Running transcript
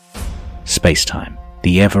Spacetime,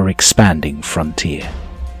 the ever-expanding frontier.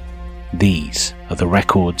 These are the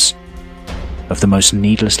records of the most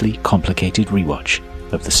needlessly complicated rewatch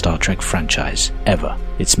of the Star Trek franchise ever.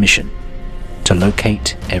 Its mission: to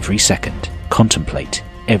locate every second, contemplate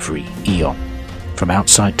every eon, from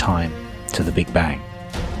outside time to the Big Bang,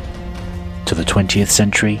 to the 20th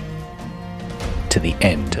century, to the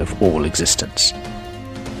end of all existence.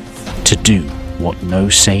 To do what no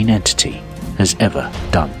sane entity has ever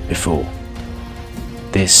done before.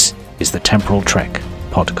 This is the Temporal Trek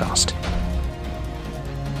podcast.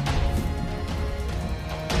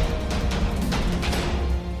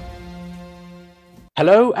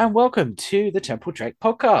 Hello and welcome to the Temporal Trek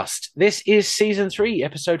podcast. This is season 3,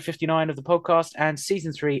 episode 59 of the podcast, and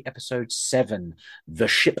season 3, episode 7, The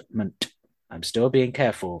Shipment. I'm still being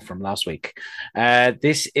careful from last week.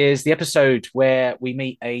 This is the episode where we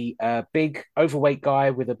meet a big, overweight guy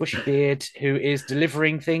with a bushy beard who is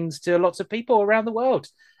delivering things to lots of people around the world.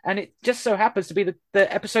 And it just so happens to be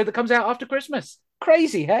the episode that comes out after Christmas.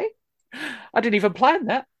 Crazy, hey? I didn't even plan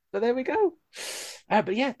that, but there we go.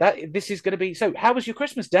 But yeah, this is going to be... So, how was your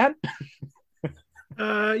Christmas, Dan?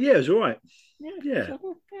 Yeah, it was all right. Yeah.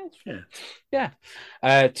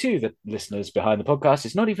 To the listeners behind the podcast,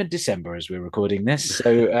 it's not even December as we're recording this.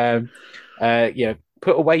 So,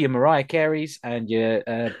 put away your Mariah Careys and your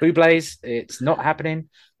Bublés. It's not happening.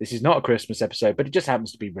 This is not a Christmas episode, but it just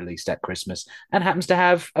happens to be released at Christmas and happens to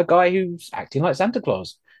have a guy who's acting like Santa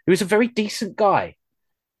Claus, who is a very decent guy.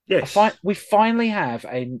 Yes. We finally have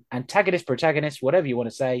an antagonist, protagonist, whatever you want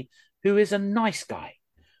to say, who is a nice guy,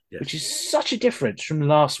 which is such a difference from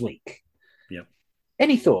last week. Yeah.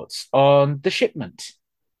 Any thoughts on The Shipment?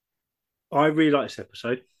 I really like this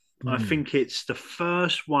episode. I think it's the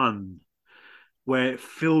first one where it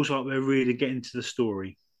feels like we're really getting to the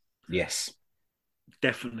story. Yes.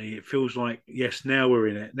 Definitely. It feels like, yes, now we're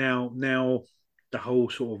in it. Now the whole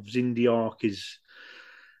sort of Xindi arc is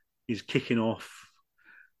kicking off.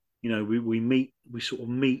 You know, we sort of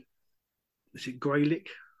meet, is it Greylick?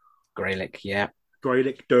 Greylick, yeah.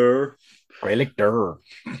 Greylick Durr. Greylick Durr.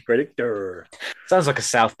 Greylick Durr. Sounds like a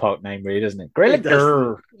South Park name, really, doesn't it? Greylick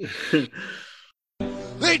Durr.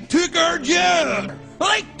 They took our job.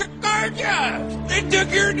 They took our job. They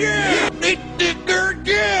took your job. They took our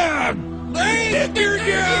job. They took your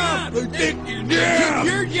job. They took your job.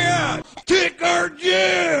 Your job. Took our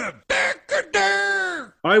job.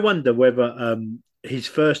 I wonder whether his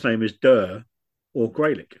first name is Durr or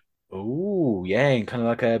Greylick. Oh, yeah, and kind of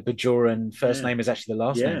like a Bajoran first name is actually the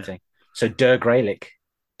last name thing. So Der Greylick.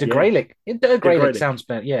 Greylick. Yeah, Der Greylick sounds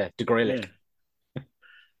better. Yeah, Der Greylick. Yeah.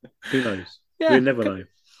 Who knows? Yeah, we'll never know.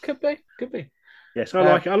 Could be. Yes,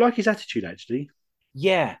 I like his attitude, actually.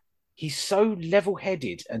 Yeah, he's so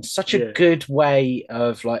level-headed and such a good way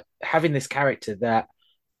of like having this character that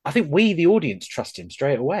I think we, the audience, trust him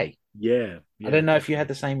straight away. Yeah. I don't know if you had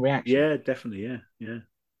the same reaction. Yeah, definitely. Yeah.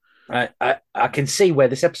 I can see where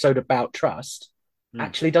this episode about trust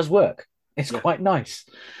actually does work. It's quite nice.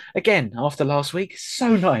 Again, after last week,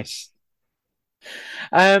 so nice.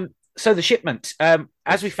 So The Shipment,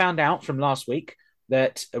 as we found out from last week,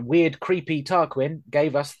 that a weird, creepy Tarquin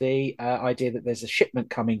gave us the idea that there's a shipment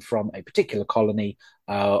coming from a particular colony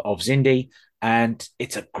of Xindi, and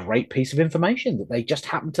it's a great piece of information that they just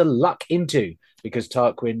happened to luck into because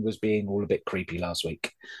Tarquin was being all a bit creepy last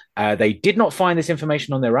week. They did not find this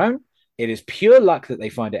information on their own. It is pure luck that they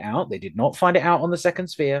find it out. They did not find it out on the second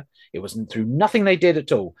sphere. It wasn't through nothing they did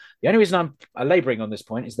at all. The only reason I'm laboring on this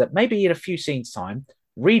point is that maybe in a few scenes' time,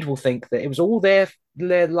 Reed will think that it was all their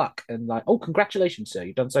luck and like, oh, congratulations, sir,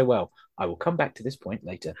 you've done so well. I will come back to this point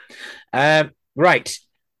later. Right.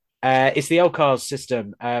 It's the LCARS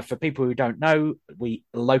system. For people who don't know, we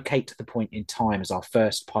locate the point in time as our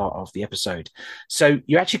first part of the episode. So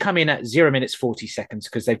you actually come in at 0 minutes 40 seconds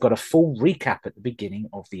because they've got a full recap at the beginning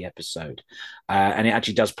of the episode. And it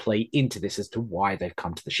actually does play into this as to why they've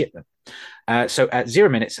come to the shipment. So at 0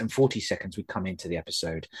 minutes and 40 seconds, we come into the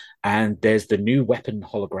episode and there's the new weapon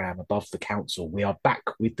hologram above the council. We are back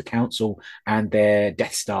with the council and their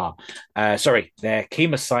Death Star. Their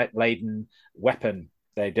chemosite-laden weapon.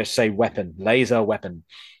 They just say weapon, laser weapon.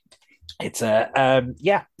 It's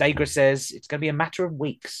Dagra says it's going to be a matter of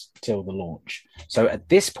weeks till the launch. So at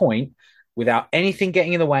this point, without anything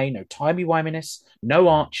getting in the way, no timey-wiminess, no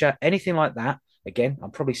Archer, anything like that. Again,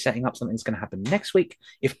 I'm probably setting up something that's going to happen next week.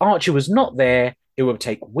 If Archer was not there, it would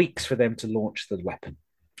take weeks for them to launch the weapon.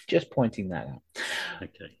 Just pointing that out.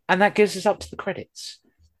 Okay. And that gives us up to the credits.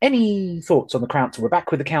 Any thoughts on the council? We're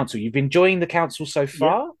back with the council. You've been enjoying the council so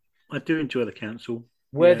far? Yeah, I do enjoy the council.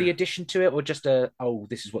 Worthy addition to it, or just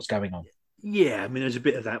this is what's going on? Yeah, I mean, there's a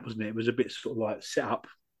bit of that, wasn't it? It was a bit sort of like set up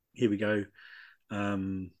here we go.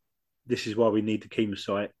 This is why we need the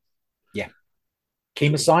chemosite. Yeah.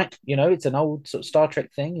 Chemosite, it's an old sort of Star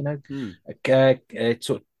Trek thing, sort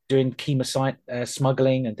of doing chemosite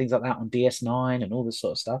smuggling and things like that on DS9 and all this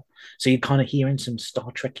sort of stuff. So you're kind of hearing some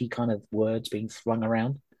Star Trekky kind of words being flung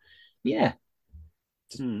around. Yeah.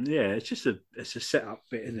 Yeah, it's a setup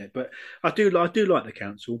bit, isn't it? But I do like the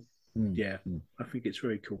council. Yeah, I think it's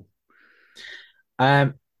very cool.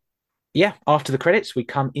 Yeah, after the credits, we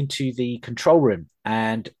come into the control room,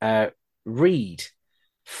 and Reed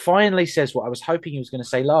finally says what I was hoping he was going to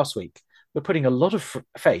say last week. We're putting a lot of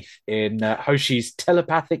faith in Hoshi's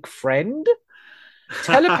telepathic friend.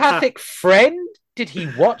 Telepathic friend? Did he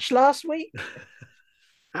watch last week?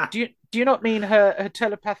 Do you not mean her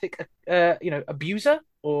telepathic abuser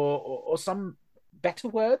or some better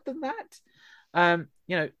word than that?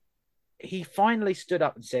 He finally stood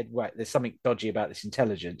up and said, "Right, there's something dodgy about this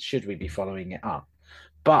intelligence. Should we be following it up?"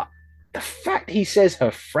 But the fact he says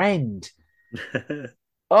her friend,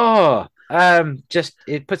 just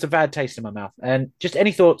it puts a bad taste in my mouth. And just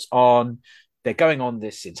any thoughts on they're going on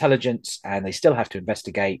this intelligence and they still have to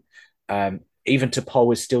investigate. Even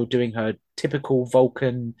T'Pol is still doing her typical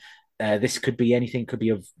Vulcan. This could be anything. It could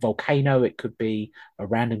be a volcano. It could be a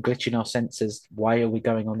random glitch in our sensors. Why are we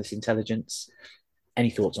going on this intelligence?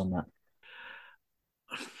 Any thoughts on that?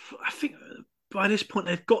 I think by this point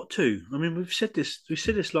they've got to. I mean, we've said this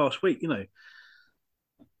last week.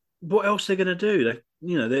 What else are they going to do?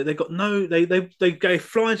 They've got no. They go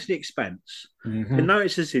fly into the expanse. Mm-hmm. They know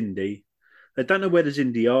it's a Xindi. They don't know where the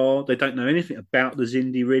Xindi are. They don't know anything about the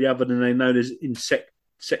Xindi really, other than they know there's insectoids.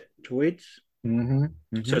 Mm-hmm.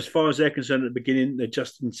 Mm-hmm. So as far as they're concerned, at the beginning, they're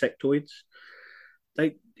just insectoids.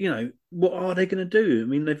 They, what are they going to do? I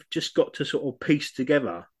mean, they've just got to sort of piece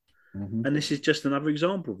together. Mm-hmm. And this is just another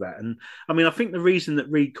example of that. And I mean, I think the reason that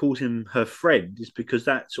Reed calls him her friend is because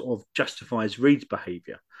that sort of justifies Reed's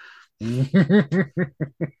behaviour. It's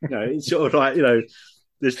sort of like,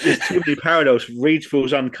 there's too many parallels. Reed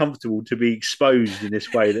feels uncomfortable to be exposed in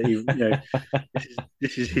this way that he,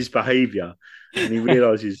 this is his behaviour, and he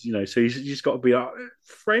realises, so he's just got to be like,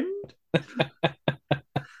 friend.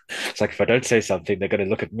 It's like, if I don't say something, they're going to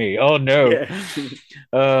look at me. Oh no! Yeah.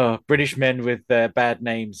 Oh, British men with bad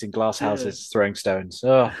names in glass houses throwing stones.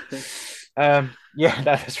 Oh, yeah,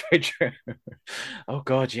 that's very true. Oh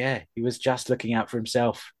God, yeah, he was just looking out for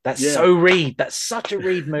himself. That's so Reed. That's such a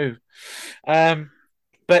Reed move.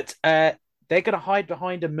 But they're going to hide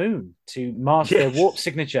behind a moon to mask their warp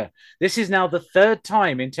signature. This is now the third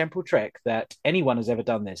time in Temporal Trek that anyone has ever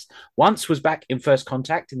done this. Once was back in First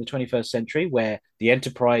Contact in the 21st century, where the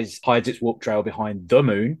Enterprise hides its warp trail behind the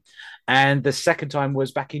moon. And the second time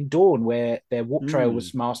was back in Dawn, where their warp trail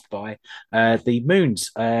was masked by the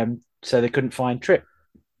moons. So they couldn't find Trip.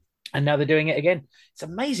 And now they're doing it again. It's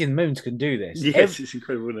amazing moons can do this. Yes, it's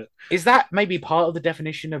incredible, isn't it? Is that maybe part of the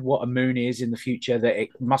definition of what a moon is in the future, that it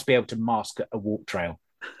must be able to mask a warp trail?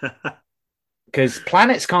 Because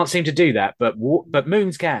planets can't seem to do that, but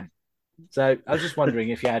moons can. So I was just wondering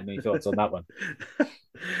if you had any thoughts on that one. It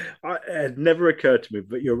had never occurred to me,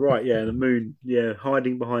 but you're right. Yeah, the moon. Yeah,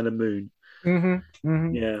 hiding behind a moon. Mm-hmm,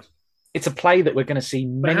 mm-hmm. Yeah. It's a play that we're going to see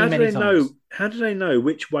many times. How do they know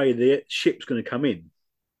which way the ship's going to come in?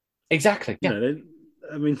 Exactly. Yeah.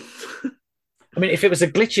 I mean, if it was a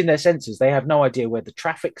glitch in their sensors, they have no idea where the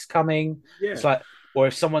traffic's coming. Yeah. It's like, or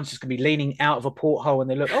if someone's just going to be leaning out of a porthole and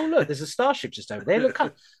they look, oh look, there's a starship just over there. Look,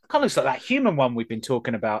 kind of looks like that human one we've been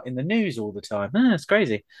talking about in the news all the time. It's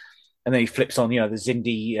crazy. And then he flips on, the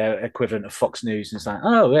Xindi equivalent of Fox News, and it's like,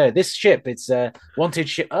 oh yeah, this ship, it's a wanted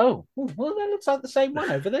ship. Oh, well, that looks like the same one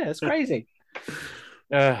over there. It's crazy.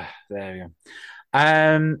 There we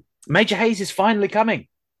go. Major Hayes is finally coming.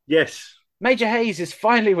 Yes. Major Hayes is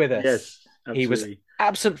finally with us. Yes, absolutely. He was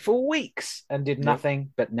absent for weeks and did nothing,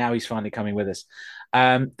 but now he's finally coming with us.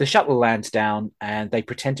 The shuttle lands down and they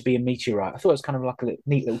pretend to be a meteorite. I thought it was kind of like a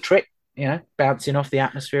neat little trick, bouncing off the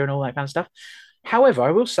atmosphere and all that kind of stuff. However, I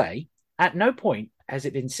will say, at no point has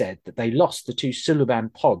it been said that they lost the 2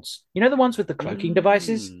 Suluban pods. The ones with the cloaking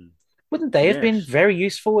devices? Wouldn't they have been very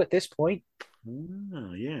useful at this point?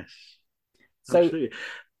 Oh, yes. So, absolutely.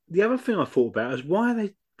 The other thing I thought about is why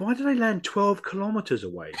do they land 12 kilometers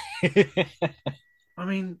away? I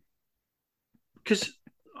mean, because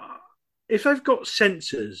if they've got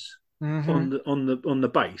sensors on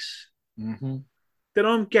the base, then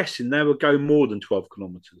I'm guessing they would go more than 12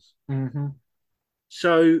 kilometers.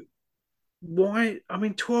 So why? I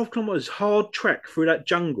mean, 12 kilometers hard trek through that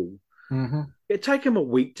jungle. It'd take them a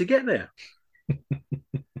week to get there.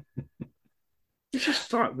 It's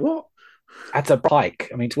just like, what? That's a bike.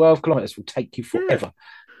 I mean, 12 kilometers will take you forever.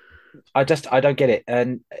 I don't get it.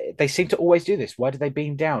 And they seem to always do this. Why do they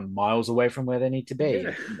beam down miles away from where they need to Yeah,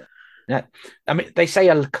 be? Yeah. I mean, they say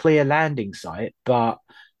a clear landing site, but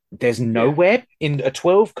there's yeah, nowhere in a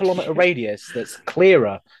 12-kilometer yeah. radius that's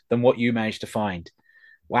clearer than what you managed to find.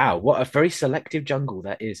 Wow, what a very selective jungle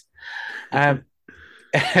that is. Um,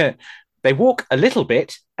 they walk a little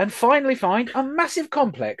bit and finally find a massive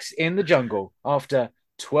complex in the jungle after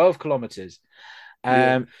 12 kilometers.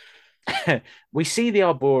 Yeah. Um, we see the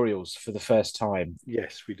arboreals for the first time.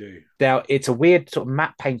 Yes, we do. Now, it's a weird sort of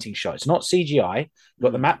matte painting shot. It's not CGI. You've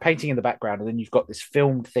got the Mm. matte painting in the background, and then you've got this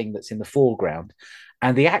filmed thing that's in the foreground.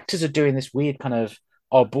 And the actors are doing this weird kind of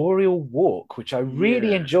arboreal walk, which I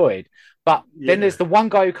really Yeah, enjoyed. But then yeah. there's the one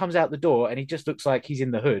guy who comes out the door and he just looks like he's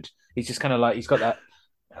in the hood. He's just kind of like, he's got that,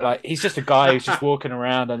 like, he's just a guy who's just walking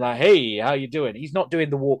around and like, hey, how you doing? He's not doing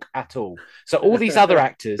the walk at all. So all these other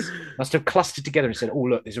actors must have clustered together and said, oh,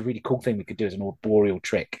 look, there's a really cool thing we could do as an arboreal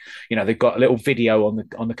trick. You know, they've got a little video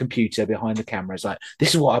on the computer behind the camera. It's like,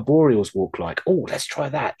 this is what arboreals walk like. Oh, let's try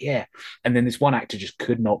that. Yeah. And then this one actor just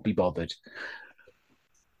could not be bothered.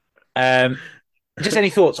 Um, just any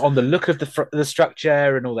thoughts on the look of the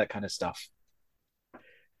structure and all that kind of stuff?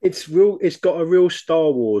 It's real. It's got a real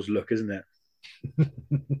Star Wars look, isn't it?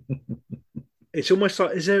 It's almost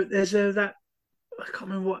like is there that I can't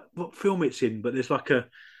remember what film it's in, but there's like a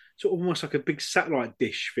sort of almost like a big satellite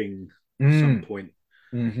dish thing at some Mm. point.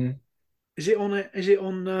 Mm-hmm. Is it on it? Is it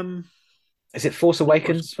on? Is it Force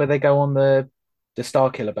Awakens where they go on the Star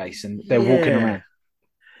Killer base and they're walking Yeah, around?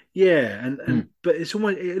 yeah, Mm. and but it's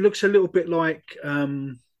almost it looks a little bit like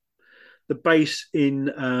the base in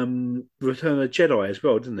Return of the Jedi as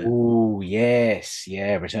well, doesn't it? Oh yes,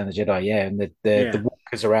 yeah, Return of the Jedi, yeah, and the Yeah,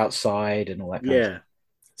 walkers are outside and all that kind of stuff. yeah.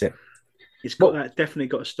 That's it. It's got Well, that definitely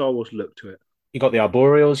got a Star Wars look to it. you got the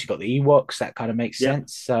Arboreals, you got the Ewoks. That kind of makes Yep,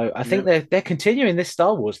 sense. So I think yep. they're continuing this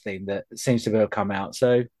Star Wars theme that seems to have come out.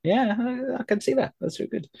 So yeah, I can see that. That's really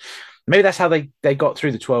good. Maybe that's how they got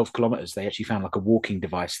through the 12 kilometers. They actually found like a walking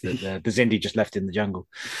device that the Zindi just left in the jungle.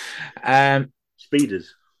 Um,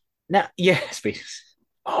 Speeders. now, yeah, speeds.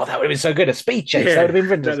 Oh, that would have been so good. A speed chase. That would Yeah, have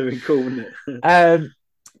been that'd brilliant. have been cool, wouldn't it?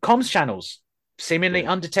 Comms channels seemingly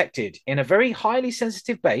Yeah, undetected in a very highly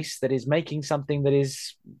sensitive base that is making something that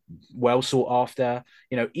is well sought after.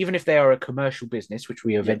 You know, even if they are a commercial business, which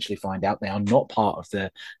we yep, eventually find out they are not part of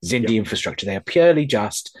the Zindi yep, infrastructure. They are purely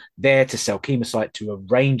just there to sell Chemosite to a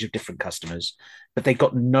range of different customers, but they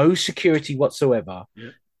got no security whatsoever.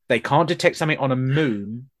 yep. They can't detect something on a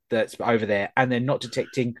moon that's over there, and they're not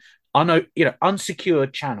detecting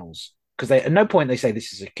unsecured channels because they at no point they say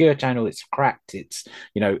this is a secure channel, it's cracked, it's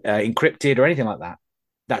encrypted or anything like that.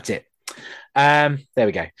 That's it. There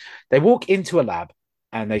we go. They walk into a lab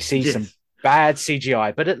and they see some Yes. bad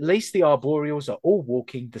CGI, but at least the arboreals are all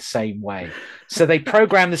walking the same way. So they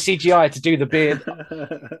program the CGI to do the big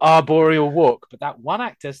arboreal walk, but that one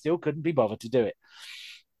actor still couldn't be bothered to do it.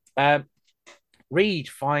 Um, Reed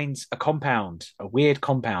finds a compound, a weird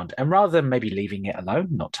compound, and rather than maybe leaving it alone,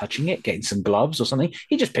 not touching it, getting some gloves or something,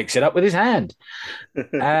 he just picks it up with his hand.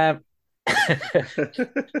 Um,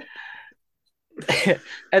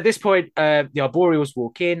 at this point, the Arboreals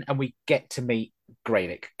walk in, and we get to meet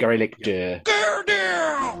Greylick, Greylick Yep. Dur.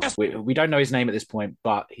 Goddamn! We don't know his name at this point,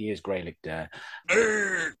 but he is Greylick Dur.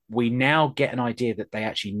 We now get an idea that they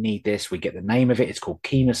actually need this. We get the name of it. It's called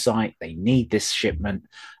Chemosite. They need this shipment.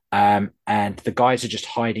 And the guys are just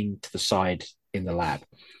hiding to the side in the lab.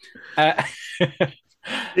 Uh,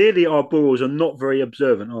 Clearly, our burrows are not very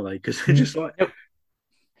observant, are they? Because they're just like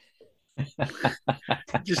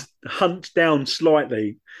just hunched down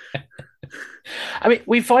slightly. I mean,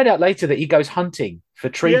 we find out later that he goes hunting for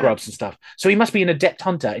tree Yeah, grubs and stuff. So he must be an adept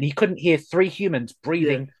hunter, and he couldn't hear three humans yeah,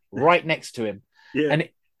 breathing right next to him, yeah, and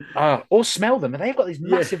or smell them. And they've got these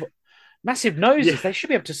yeah, massive noses. yeah, They should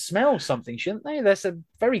be able to smell something, shouldn't they? There's a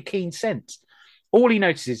very keen scent. All he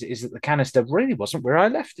notices is that the canister really wasn't where I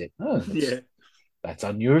left it. Oh, yeah. that's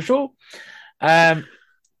unusual. But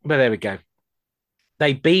there we go.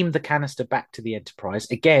 They beam the canister back to the Enterprise.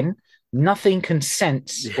 Again, nothing can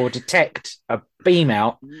sense or detect a beam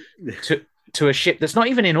out to a ship that's not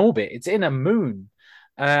even in orbit. It's in a moon.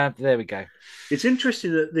 There we go. It's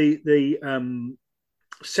interesting that the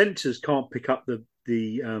sensors can't pick up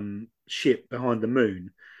the ship behind the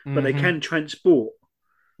moon, but they Mm-hmm. can transport.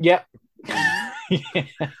 Yep. Yeah.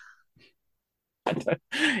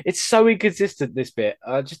 It's so inconsistent, this bit.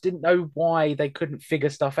 I just didn't know why they couldn't figure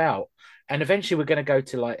stuff out. And eventually we're going to go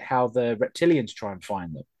to like how the reptilians try and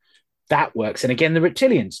find them. That works. And again, the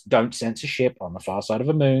reptilians don't sense a ship on the far side of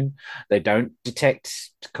a moon. They don't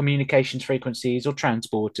detect communications frequencies or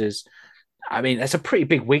transporters. I mean, that's a pretty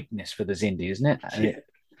big weakness for the Zindi, isn't it? Yeah.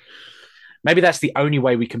 Maybe that's the only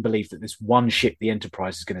way we can believe that this one ship, the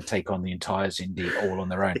Enterprise, is going to take on the entire Xindi all on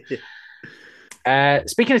their own.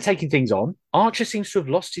 Speaking of taking things on, Archer seems to have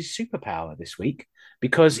lost his superpower this week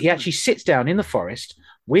because he actually sits down in the forest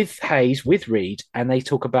with Hayes, with Reed, and they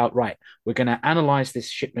talk about, right, we're going to analyze this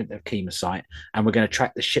shipment of Chemosite and we're going to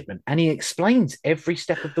track the shipment. And he explains every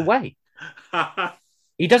step of the way.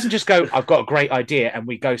 He doesn't just go, I've got a great idea, and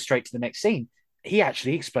we go straight to the next scene. He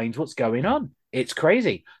actually explains what's going on. It's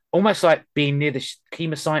crazy. Almost like being near the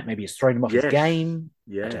Chemosite, maybe it's thrown him off his game.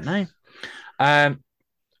 I don't know.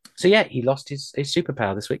 So yeah, he lost his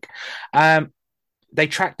superpower this week. They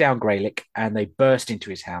track down Greylick and they burst into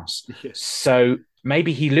his house. Yes. So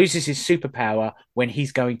maybe he loses his superpower when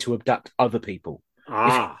he's going to abduct other people.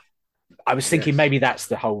 I was thinking maybe that's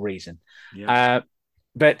the whole reason. Yeah.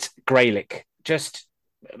 But Greylick, just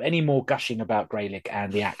any more gushing about Greylick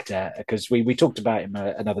and the actor, because we talked about him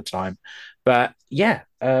another time. But yeah,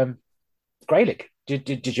 Greylick,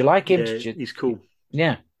 did you like him? Yeah, he's cool.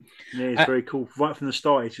 Yeah. Yeah, he's very cool. Right from the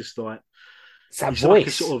start, he's just like he's like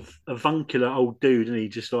a sort of avuncular old dude, and he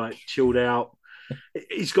just like chilled out.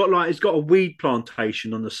 He's got a weed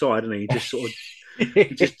plantation on the side, and he just sort of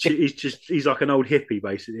he's like an old hippie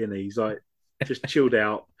basically, and he's like just chilled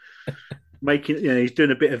out, making he's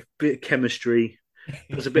doing a bit of chemistry.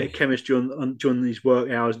 Does a bit of chemistry on during these work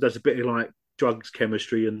hours. Does a bit of like drugs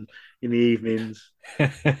chemistry and in the evenings.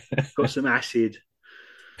 Got some acid.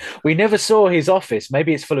 We never saw his office.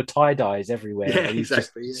 Maybe it's full of tie-dyes everywhere. Yeah, he's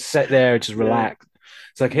exactly. Just sat there, just relaxed.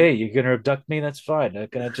 It's like, hey, you're going to abduct me? That's fine.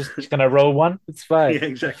 Can I just going to roll one? It's fine. Yeah,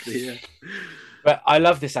 exactly. Yeah. But I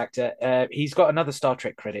love this actor. He's got another Star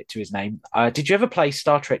Trek credit to his name. Did you ever play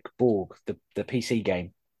Star Trek Borg, the PC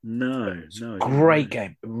game? No. Great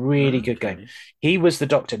game, really good game. He was the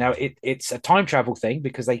Doctor. Now it's a time travel thing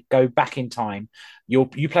because they go back in time. You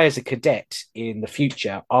play as a cadet in the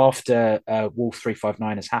future after Wolf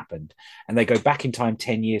 359 has happened, and they go back in time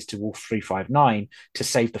 10 years to Wolf 359 to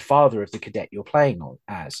save the father of the cadet you're playing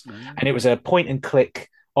as. And it was a point and click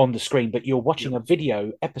on the screen, but you're watching a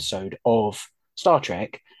video episode of Star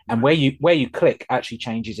Trek, and where you click actually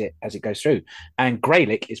changes it as it goes through. And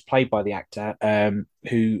Greylick is played by the actor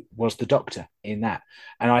who was the Doctor in that.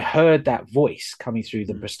 And I heard that voice coming through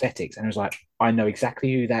the prosthetics, and I was like, I know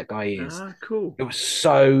exactly who that guy is. Cool. It was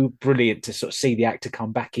so brilliant to sort of see the actor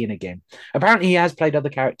come back in again. Apparently he has played other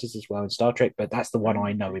characters as well in Star Trek, but that's the one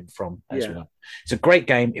I know him from as well. It's a great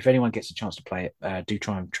game. If anyone gets a chance to play it, do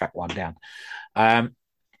try and track one down.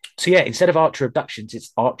 So yeah, instead of Archer abductions,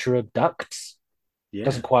 it's Archer abducts. Yeah.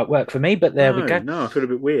 Doesn't quite work for me, but there we go. No, I feel a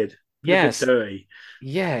bit weird. Yes. Dirty.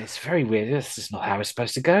 Yeah, it's very weird. This is not how it's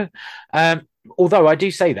supposed to go. Although I do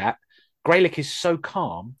say that, Greylick is so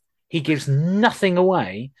calm, he gives nothing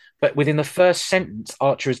away, but within the first sentence,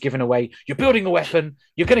 Archer is given away, you're building a weapon,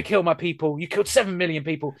 you're going to kill my people, you killed 7 million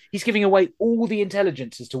people. He's giving away all the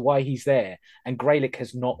intelligence as to why he's there, and Greylick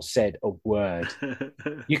has not said a word.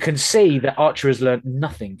 You can see that Archer has learned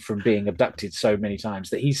nothing from being abducted so many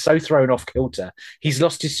times, that he's so thrown off kilter. He's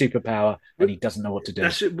lost his superpower, and he doesn't know what to do.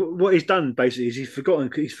 That's what he's done, basically, is he's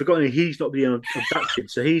forgotten he's not being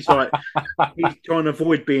abducted, so he's like, he's trying to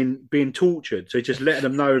avoid being tortured, so he's just letting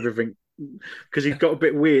them know everything. Because he got a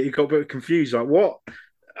bit weird, he got a bit confused. Like, what?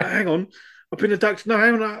 Hang on, I've been abducted. No,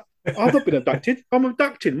 hang on, I've not been abducted. I'm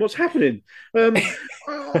abducting. What's happening? This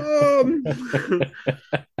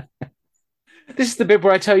is the bit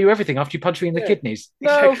where I tell you everything after you punch me in the kidneys.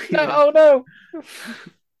 Exactly. No, oh no.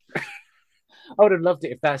 I would have loved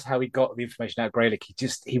it if that's how he got the information out of Greylick.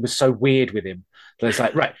 He was so weird with him. So it's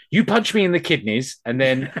like, right, you punch me in the kidneys, and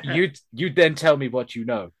then you then tell me what you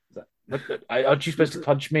know. Aren't you supposed to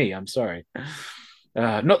punch me? I'm sorry.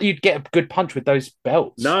 Not that you'd get a good punch with those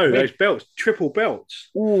belts. No, those belts, triple belts.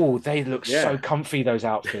 Oh, they look so comfy, those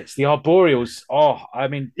outfits. The Arboreals, I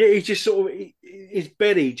mean... Yeah, he just sort of... His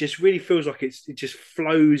belly just really feels like it just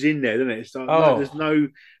flows in there, doesn't it? It's like, there's no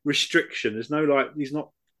restriction. There's no, like, he's not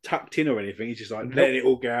tucked in or anything. He's just like, letting it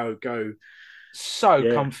all go.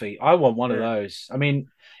 So comfy. I want one of those. I mean...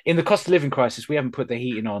 In the cost of living crisis, we haven't put the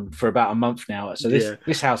heating on for about a month now. So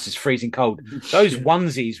this house is freezing cold. Those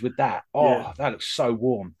onesies with that, that looks so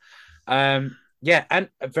warm. And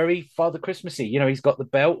very Father Christmassy. You know, he's got the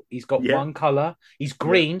belt. He's got one colour. He's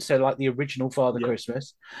green, so like the original Father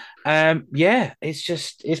Christmas.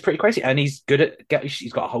 It's pretty crazy. And he's good at,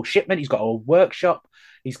 he's got a whole shipment. He's got a whole workshop.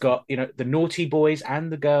 He's got, the naughty boys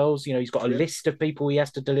and the girls. He's got a list of people he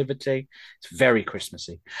has to deliver to. It's very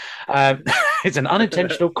Christmassy. It's an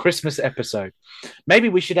unintentional Christmas episode. Maybe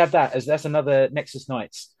we should have that that's another Nexus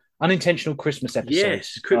Nights unintentional Christmas episode.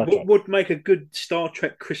 Yes, what would make a good Star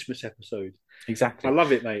Trek Christmas episode? Exactly. I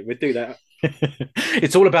love it, mate. We'd do that.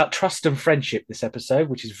 It's all about trust and friendship this episode,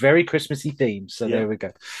 which is very Christmassy themed. So Yeah. there we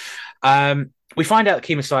go. We find out that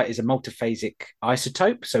chemosite is a multiphasic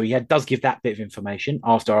isotope, so does give that bit of information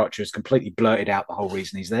after Archer has completely blurted out the whole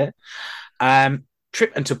reason he's there.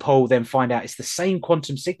 Trip and T'Pol then find out it's the same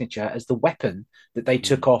quantum signature as the weapon that they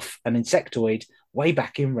took off an insectoid way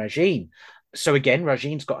back in Rajin. So again,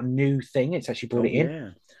 Rajin's got a new thing. It's actually brought it in. Yeah.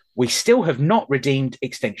 We still have not redeemed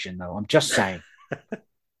Extinction, though. I'm just saying.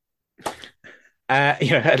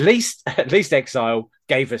 At least Exile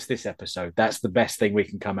gave us this episode. That's the best thing we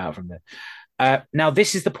can come out from there. Now,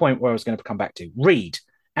 this is the point where I was going to come back to. Reed,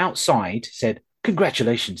 outside, said,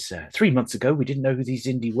 "Congratulations, sir. 3 months ago, we didn't know who these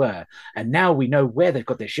Xindi were. And now we know where they've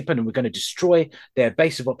got their shipment and we're going to destroy their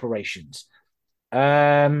base of operations."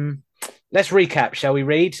 Let's recap, shall we,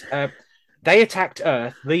 Reed? They attacked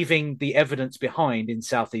Earth, leaving the evidence behind in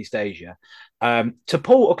Southeast Asia.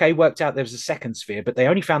 T'Pol, okay, worked out there was a second sphere, but they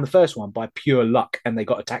only found the first one by pure luck and they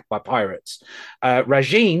got attacked by pirates.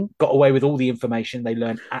 Rajin got away with all the information. They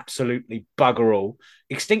learned absolutely bugger all.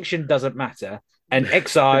 Extinction doesn't matter. And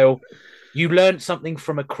Exile, you learned something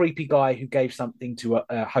from a creepy guy who gave something to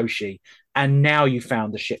a Hoshi, and now you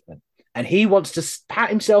found the shipment. And he wants to pat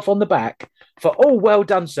himself on the back for, "Oh, well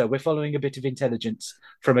done, sir. We're following a bit of intelligence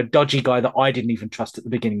from a dodgy guy that I didn't even trust at the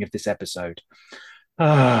beginning of this episode."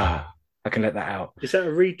 I can let that out. Is that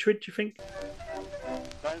a retread, do you think?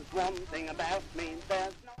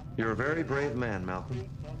 You're a very brave man, Malcolm.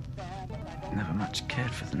 Never much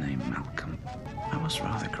cared for the name Malcolm. I was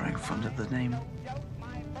rather growing fond of the name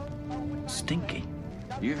Stinky.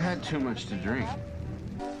 You've had too much to drink.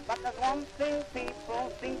 But there's one thing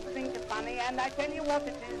people seem to think is funny, and I tell you what,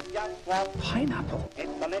 it is just what. Pineapple.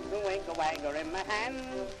 It's a little wagger in my hand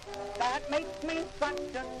that makes me such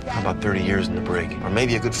a How about 30 years in the brig? Or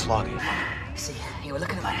maybe a good flogging? See, you were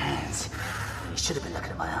looking at my hands. You should have been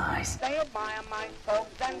looking at my eyes. They admire my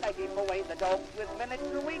folks, and I keep away the dogs with my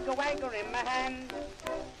little wagger in my hand.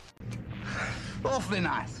 Awfully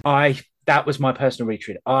nice. That was my personal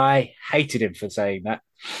retreat. I hated him for saying that.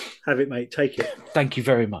 Have it, mate. Take it. Thank you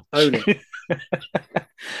very much. Own it.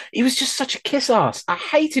 He was just such a kiss ass. I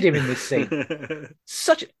hated him in this scene.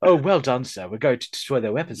 Oh, well done, sir. We're going to destroy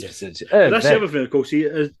their weapons facility. That's the other thing, of course. He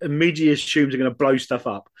immediately assumes they're going to blow stuff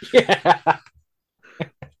up. Yeah.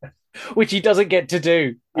 Which he doesn't get to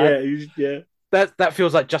do. Yeah. That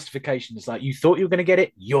feels like justification. It's like, you thought you were going to get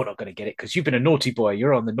it, you're not going to get it because you've been a naughty boy.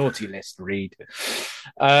 You're on the naughty list, Reed.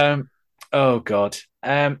 Oh God.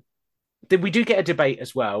 Then we do get a debate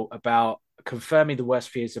as well about confirming the worst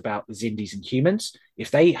fears about the Xindis and humans. If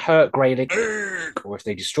they hurt Greylig or if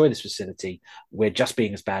they destroy this facility, we're just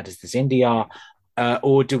being as bad as the Xindi are.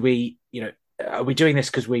 Or do we, are we doing this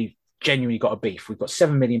because we've genuinely got a beef? We've got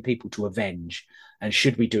 7 million people to avenge. And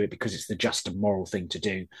should we do it because it's the just and moral thing to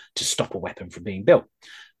do to stop a weapon from being built?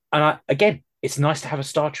 And again, it's nice to have a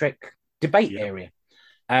Star Trek debate area.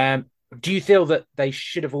 Do you feel that they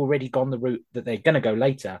should have already gone the route that they're going to go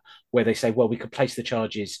later, where they say, well, we could place the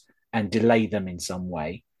charges and delay them in some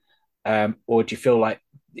way? Or do you feel like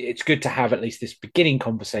it's good to have at least this beginning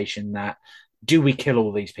conversation that, do we kill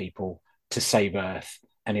all these people to save Earth?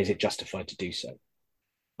 And is it justified to do so?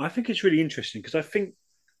 I think it's really interesting because I think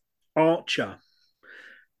Archer,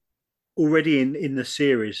 already in the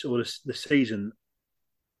series or the season,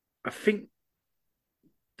 I think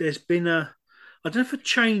there's been I don't know if a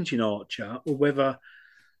change in Archer or whether,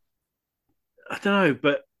 I don't know,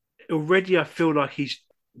 but already I feel like he's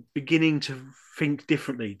beginning to think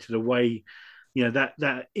differently to the way,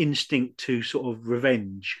 that instinct to sort of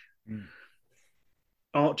revenge.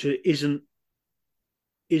 Archer isn't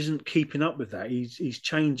keeping up with that. He's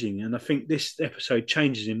changing, and I think this episode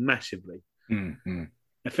changes him massively. Mm-hmm.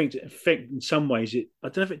 I think in some ways I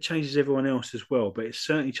don't know if it changes everyone else as well, but it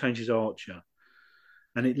certainly changes Archer,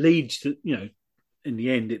 and it leads to, in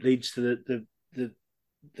the end, it leads to the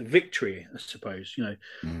victory, I suppose.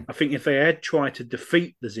 I think if they had tried to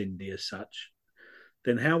defeat the Xindi as such,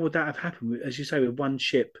 then how would that have happened? As you say, with one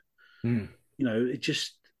ship, it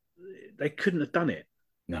just, they couldn't have done it.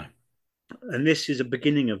 No. And this is a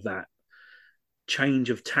beginning of that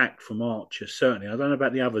change of tack from Archer, certainly. I don't know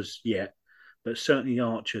about the others yet, but certainly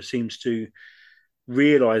Archer seems to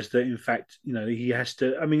realise that, in fact, he has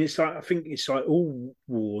to. I mean, I think it's like all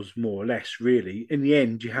wars, more or less. Really, in the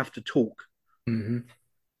end, you have to talk. Mm-hmm.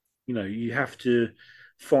 You have to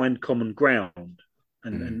find common ground,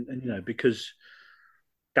 and because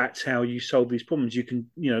that's how you solve these problems. You can,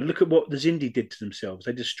 look at what the Xindi did to themselves.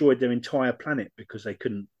 They destroyed their entire planet because they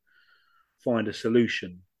couldn't find a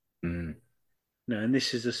solution. Mm. And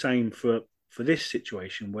this is the same for this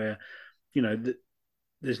situation where,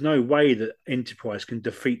 there's no way that Enterprise can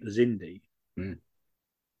defeat the Xindi. Mm.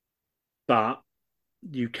 But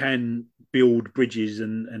you can build bridges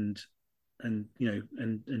and you know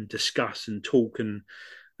and discuss and talk and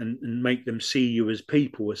make them see you as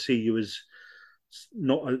people, or see you as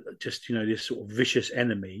not just this sort of vicious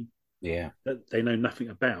enemy Yeah. that they know nothing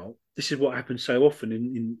about. This is what happens so often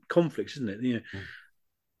in conflicts, isn't it? Mm.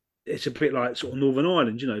 It's a bit like sort of Northern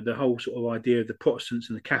Ireland. The whole sort of idea of the Protestants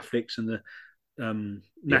and the Catholics and the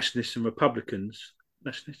nationalists and Republicans.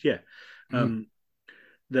 Nationalists, yeah.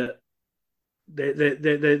 That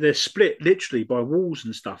they're split literally by walls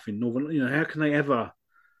and stuff in Northern. How can they ever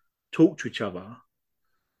talk to each other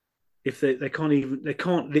if they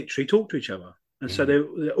can't literally talk to each other? And so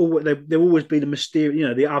they'll always be the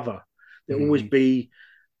mysterious, the other. They'll always be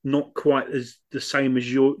not quite as the same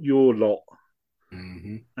as your lot.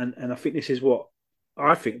 And I think this is what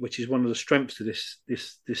I think, which is one of the strengths to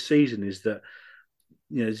this season, is that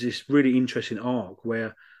there's this really interesting arc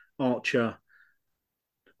where Archer,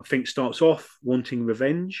 I think, starts off wanting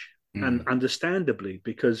revenge, and understandably,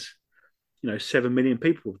 because 7 million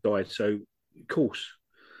people have died, so of course.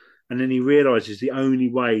 And then he realizes the only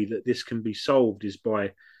way that this can be solved is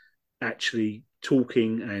by actually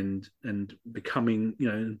talking and becoming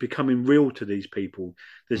real to these people.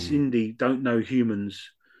 The Xindi don't know humans.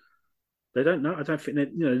 They don't know. I don't think they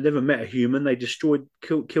never met a human. They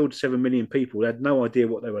killed 7 million people. They had no idea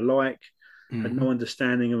what they were like. Had no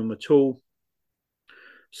understanding of them at all.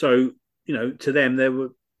 So to them, they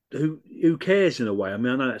were who cares in a way. I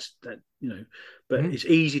mean, I know but it's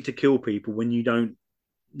easy to kill people when you don't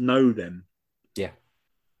know them. Yeah.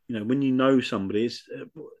 When you know somebody, it's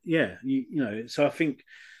So I think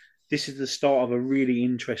this is the start of a really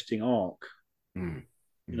interesting arc. With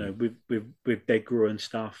Degra and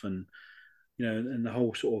stuff, and and the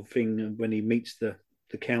whole sort of thing when he meets the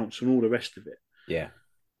council and all the rest of it. Yeah.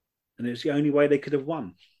 And it's the only way they could have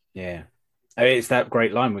won. Yeah. I mean, it's that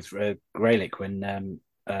great line with Greylick when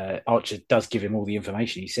Archer does give him all the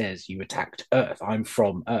information. He says, "You attacked Earth. I'm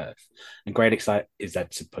from Earth." And Greylick's like, "Is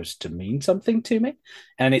that supposed to mean something to me?"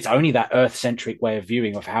 And it's only that Earth-centric way of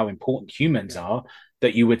viewing of how important humans are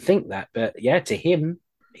that you would think that. But yeah, to him,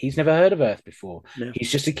 he's never heard of Earth before. Yeah.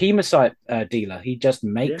 He's just a chemosite dealer. He just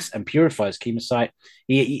makes and purifies chemosite.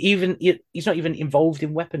 He's not even involved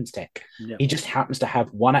in weapons tech. Yeah. He just happens to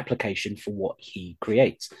have one application for what he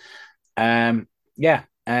creates. And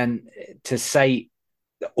to say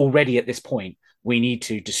already at this point, we need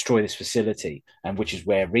to destroy this facility, and which is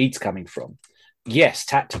where Reed's coming from. Yes,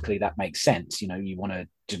 tactically that makes sense. You want to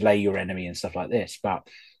delay your enemy and stuff like this, but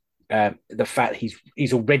the fact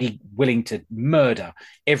he's already willing to murder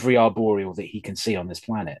every arboreal that he can see on this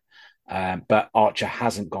planet. But Archer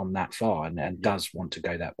hasn't gone that far and does want to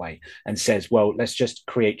go that way, and says, well, let's just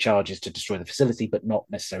create charges to destroy the facility, but not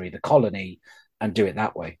necessarily the colony, and do it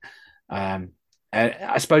that way.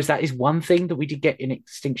 I suppose that is one thing that we did get in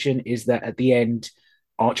Extinction, is that at the end,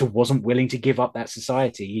 Archer wasn't willing to give up that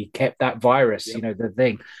society. He kept that virus, the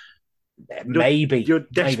thing. You're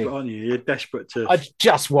desperate, aren't you? You're desperate to. I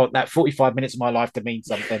just want that 45 minutes of my life to mean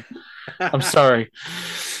something. I'm sorry.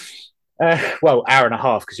 Hour and a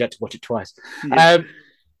half, because you had to watch it twice. Yeah.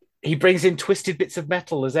 He brings in twisted bits of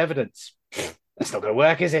metal as evidence. That's not going to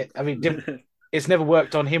work, is it? I mean, it's never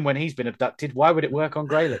worked on him when he's been abducted. Why would it work on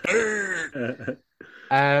Greylick?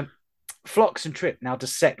 Phlox and Trip now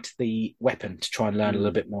dissect the weapon to try and learn a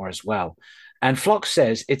little bit more as well. And Phlox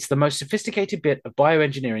says it's the most sophisticated bit of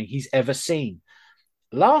bioengineering he's ever seen.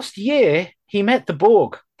 Last year, he met the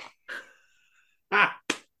Borg.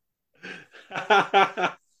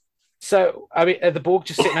 So, I mean, the Borg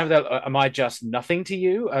just sitting over there, am I just nothing to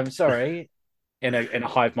you? I'm sorry. In a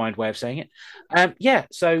hive mind way of saying it. Are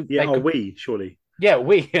we, surely? Yeah,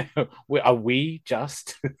 are we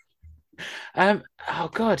just... oh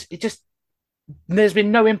God, there's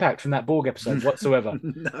been no impact from that Borg episode whatsoever.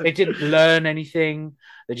 No. They didn't learn anything.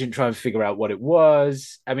 They didn't try and figure out what it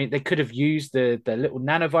was. I mean, they could have used the little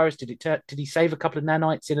nanovirus. Did he save a couple of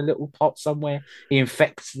nanites in a little pot somewhere? He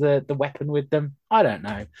infects the weapon with them. I don't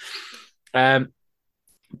know.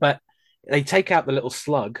 But they take out the little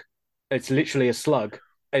slug. It's literally a slug.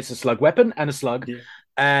 It's a slug weapon and a slug.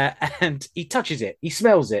 Yeah. And he touches it. He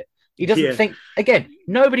smells it. He doesn't think... Again,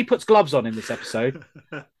 nobody puts gloves on in this episode.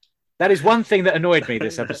 That is one thing that annoyed me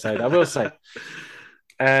this episode, I will say.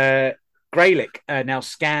 Greylick now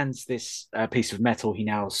scans this piece of metal. He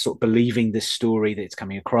now sort of believing this story that it's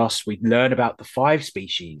coming across. We learn about the 5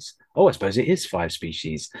 species. Oh, I suppose it is 5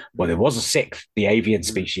 species. Well, there was a 6th, the avian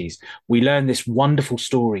species. We learn this wonderful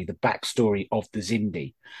story, the backstory of the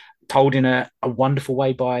Xindi, told in a wonderful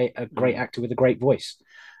way by a great actor with a great voice.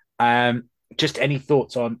 Just any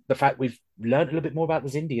thoughts on the fact we've learned a little bit more about the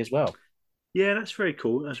Xindi as well? Yeah, that's very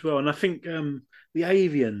cool as well. And I think the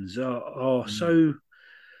avians are Mm. so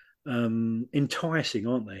enticing,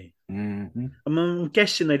 aren't they? Mm-hmm. I'm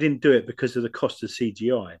guessing they didn't do it because of the cost of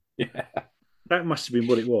CGI. Yeah. That must have been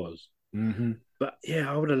what it was. Mm-hmm. But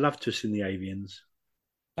yeah, I would have loved to have seen the avians.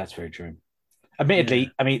 That's very true. Yeah.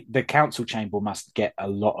 Admittedly, I mean, the council chamber must get a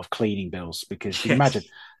lot of cleaning bills because can you Yes. imagine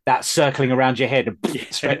that circling around your head and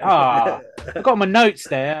straight, Yeah. I got my notes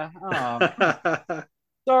there.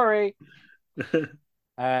 Sorry.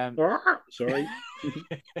 Sorry.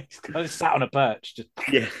 He's kind of sat on a perch, just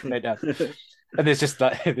Yeah. straight down. And there's just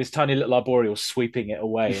like this tiny little arboreal sweeping it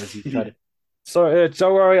away as he's trying to. Sorry,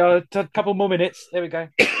 don't worry, I'll take a couple more minutes. There we go.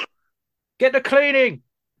 Get the cleaning.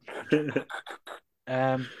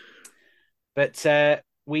 Um, but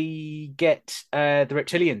we get the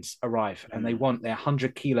reptilians arrive and they want their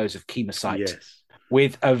 100 kilos of chemosite Yes.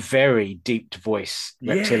 with a very deep voice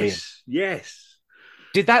reptilian. Yes.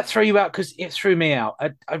 Did that throw you out? Because it threw me out.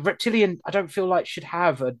 A reptilian, I don't feel like should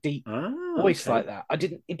have a deep voice Okay. like that.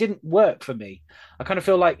 It didn't work for me. I kind of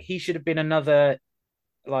feel like he should have been another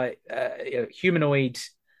like humanoid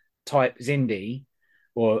type Zindi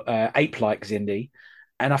or ape-like Zindi,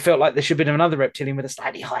 and I felt like there should have been another reptilian with a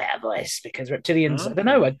slightly higher voice because reptilians. I don't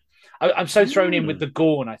know. Okay. I'm so thrown in with the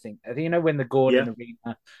Gorn. I think you know when the Gorn Yeah. in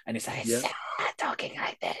Arena and it's like Yeah. talking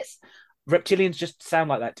like this. Reptilians just sound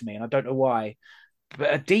like that to me, and I don't know why.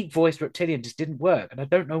 But a deep voiced reptilian just didn't work, and I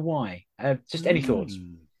don't know why. Just any thoughts?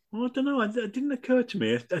 Well, I don't know. It didn't occur to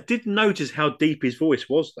me. I did notice how deep his voice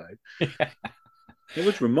was, though. It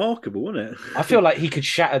was remarkable, wasn't it? I feel like he could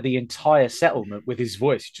shatter the entire settlement with his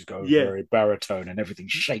voice. Just go Yeah. very baritone, and everything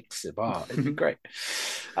shakes apart. It'd be great.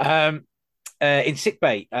 In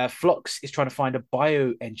sickbay, Phlox is trying to find a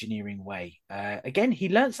bioengineering way. Again, he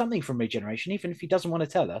learned something from regeneration, even if he doesn't want to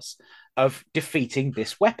tell us, of defeating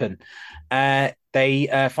this weapon.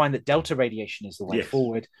 They find that delta radiation is the way Yes.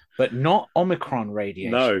 forward, but not Omicron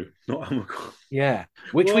radiation. No, not Omicron. Yeah,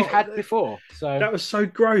 which Well, we've had before. So That was so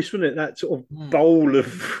gross, wasn't it? That sort of Mm. bowl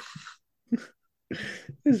of.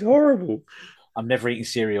 It's horrible. I'm never eating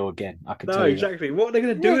cereal again. I can No, tell you. exactly. What are they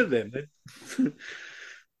going to do with them?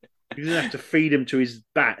 You're going to have to feed him to his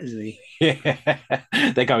bat, isn't he? Yeah,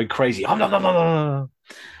 they're going crazy.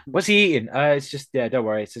 What's he eating? It's just don't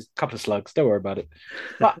worry. It's just a couple of slugs. Don't worry about it.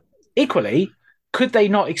 But equally, could they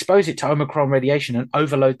not expose it to Omicron radiation and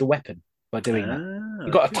overload the weapon by doing that?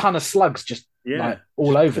 You've got a ton of slugs just like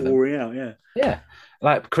all over them. pouring out, yeah. Yeah,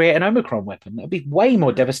 like create an Omicron weapon. That'd be way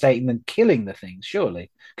more devastating than killing the thing, surely,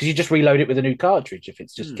 because you just reload it with a new cartridge if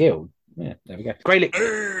it's just killed. Yeah, there we go.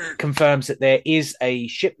 Greylick confirms that there is a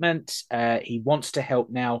shipment. He wants to help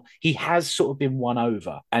now. He has sort of been won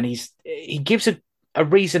over, and he gives a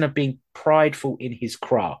reason of being prideful in his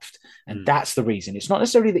craft, and that's the reason. It's not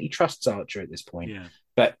necessarily that he trusts Archer at this point,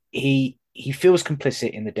 but he feels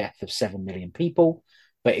complicit in the death of 7 million people.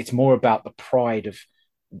 But it's more about the pride of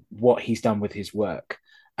what he's done with his work.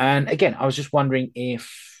 And again, I was just wondering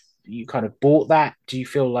if you kind of bought that. Do you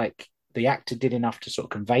feel like the actor did enough to sort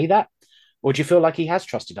of convey that? Or do you feel like he has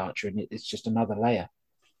trusted Archer and it's just another layer?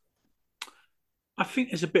 I think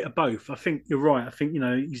there's a bit of both. I think you're right. I think,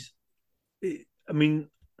 I mean,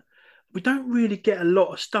 we don't really get a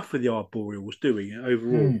lot of stuff with the Arboreals, do we,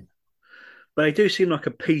 overall? But they do seem like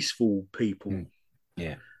a peaceful people.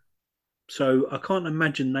 Yeah. So I can't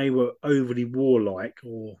imagine they were overly warlike,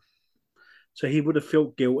 so he would have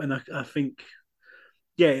felt guilt. And I think,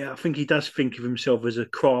 I think he does think of himself as a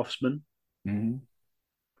craftsman. Mm-hmm.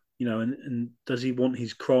 And does he want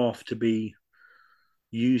his craft to be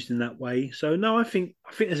used in that way? So no, I think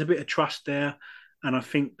there's a bit of trust there, and I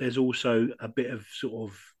think there's also a bit of sort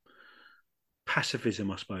of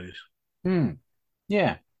pacifism, I suppose.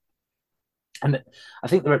 Yeah, and I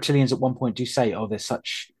think the reptilians at one point do say, "Oh, they're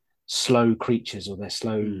such slow creatures, or they're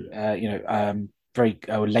slow, very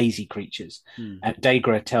lazy creatures." And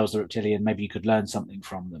Dagra tells the reptilian, "Maybe you could learn something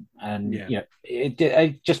from them." And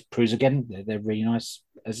it just proves again they're really nice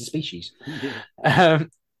as a species.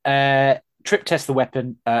 Trip tests the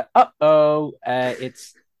weapon.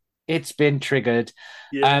 It's been triggered.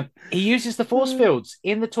 He uses the force fields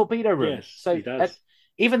in the torpedo room. Yes, so he does.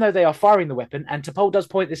 even though they are firing the weapon, and T'Pol does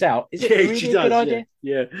point this out, is it really a good idea?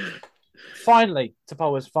 Yeah. Finally,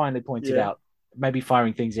 T'Pol has finally pointed out maybe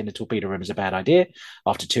firing things in a torpedo room is a bad idea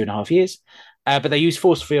after 2.5 years. But they use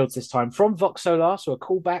force fields this time from Vox Solar, so a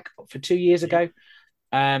callback for 2 years ago.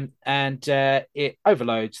 And it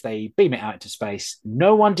overloads. They beam it out into space.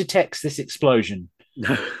 No one detects this explosion.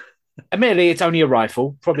 No. Admittedly, it's only a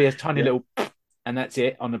rifle, probably a tiny little, and that's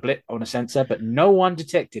it on a sensor. But no one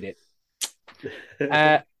detected it.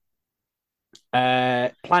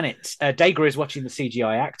 Planet. Dagra is watching the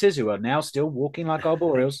CGI actors who are now still walking like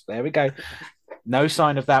arboreals. There we go. No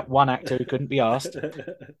sign of that one actor who couldn't be asked.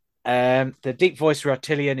 The deep voice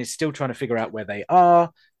Reptilian is still trying to figure out where they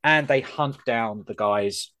are, and they hunt down the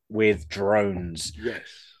guys with drones.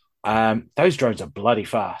 Yes. Those drones are bloody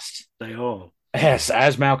fast. They are. Yes,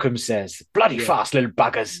 as Malcolm says, bloody fast little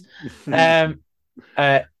buggers.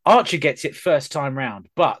 Archer gets it first time round,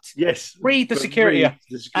 but yes, Reed the security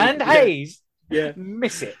and Hayes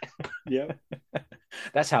miss it. Yeah.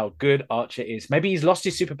 That's how good Archer is. Maybe he's lost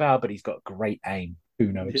his superpower, but he's got great aim.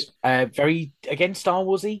 Who knows? Very, again, Star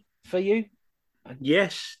Warsy for you?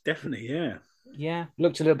 Yes, definitely, yeah. Yeah,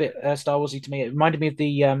 looked a little bit Star Warsy to me. It reminded me of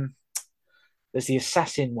the there's the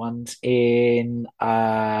assassin ones in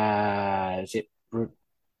is it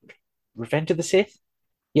Revenge of the Sith?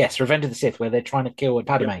 Yes, Revenge of the Sith, where they're trying to kill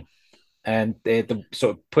Padme, and the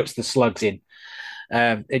sort of puts the slugs in.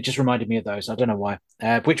 It just reminded me of those. I don't know why,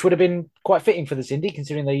 which would have been quite fitting for the Xindi,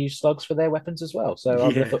 considering they use slugs for their weapons as well. So I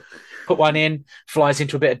would have thought, put one in, flies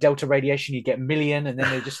into a bit of delta radiation, you get a million, and then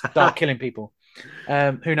they just start killing people.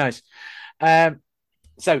 Who knows?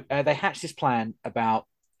 So they hatch this plan about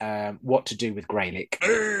what to do with Greylick,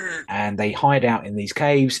 and they hide out in these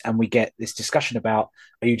caves, and we get this discussion about,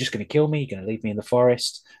 are you just going to kill me? You're going to leave me in the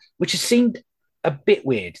forest? Which has seemed a bit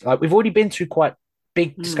weird. Like, we've already been through quite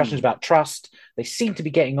big discussions about trust. They seem to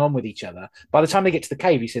be getting on with each other. By the time they get to the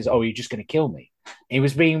cave, he says, oh, you're just going to kill me. He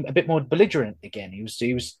was being a bit more belligerent again. He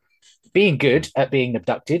was being good at being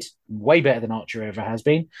abducted, way better than Archer ever has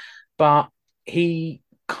been, but he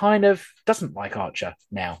kind of doesn't like Archer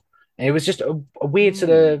now. And it was just a weird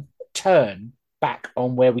sort of turn back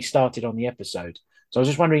on where we started on the episode. So I was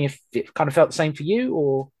just wondering if it kind of felt the same for you,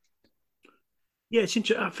 or... Yeah, it's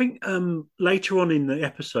interesting. I think later on in the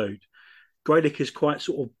episode, Greylick is quite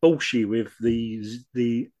sort of bullshit with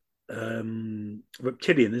the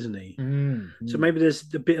reptilian, isn't he? So maybe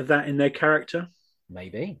there's a bit of that in their character.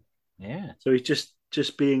 Maybe, yeah. So he's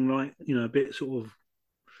just being like, a bit sort of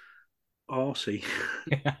arsey.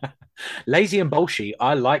 Lazy and bullshit.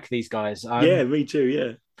 I like these guys. Yeah, me too,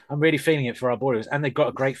 yeah. I'm really feeling it for our Arboreals, and they've got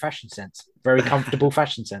a great fashion sense, very comfortable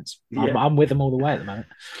fashion sense. I'm with them all the way at the moment,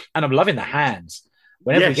 and I'm loving the hands.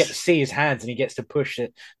 Whenever we get to see his hands and he gets to push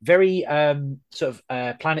it, very sort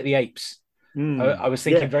of Planet of the Apes. I was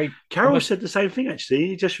thinking very. Carol said the same thing actually.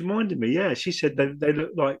 He just reminded me. Yeah, she said they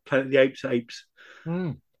look like Planet of the Apes.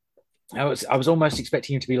 I was almost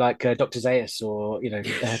expecting him to be like Dr. Zaius or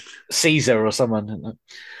Caesar or someone.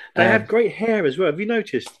 They have great hair as well. Have you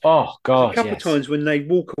noticed? Oh God! A couple of times when they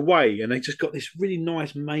walk away and they just got this really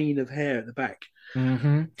nice mane of hair at the back.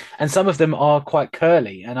 Mm-hmm. And some of them are quite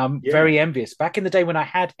curly, and I'm very envious. Back in the day when I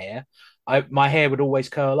had hair, my hair would always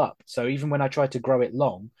curl up. So even when I tried to grow it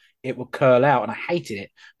long, it would curl out, and I hated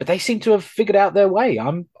it. But they seem to have figured out their way.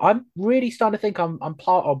 I'm really starting to think I'm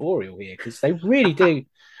part arboreal here, because they really do.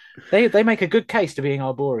 They make a good case to being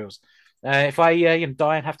arboreals. If I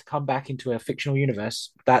die and have to come back into a fictional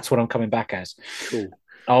universe, that's what I'm coming back as. Cool.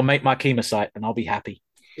 I'll make my chemosite and I'll be happy.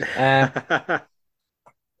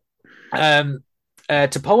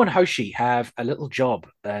 T'Pol and Hoshi have a little job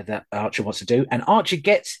that Archer wants to do, and Archer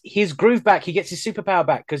gets his groove back. He gets his superpower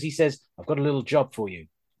back because he says, I've got a little job for you.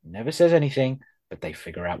 Never says anything, but they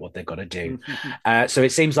figure out what they've got to do. So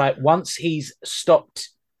it seems like once he's stopped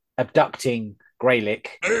abducting Greylick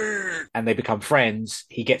and they become friends,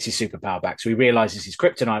 he gets his superpower back. So he realizes his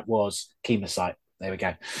kryptonite was chemosite. There we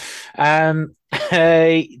go.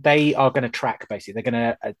 They are going to track, basically. They're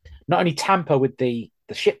going to not only tamper with the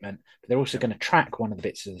shipment, but they're also going to track one of the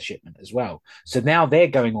bits of the shipment as well. So now they're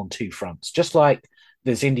going on two fronts. Just like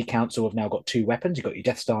the Xindi Council have now got two weapons. You've got your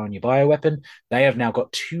Death Star and your bioweapon. They have now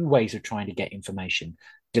got two ways of trying to get information.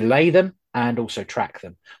 Delay them and also track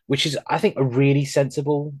them, which is, I think, a really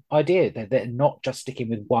sensible idea. They're not just sticking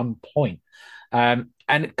with one point. And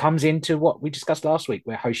it comes into what we discussed last week,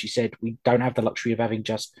 where Hoshi said we don't have the luxury of having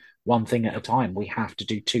just one thing at a time. We have to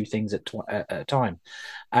do two things at a time.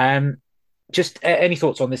 Just any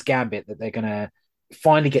thoughts on this gambit, that they're going to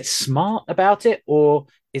finally get smart about it, or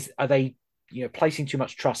are they placing too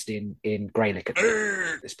much trust in Greylick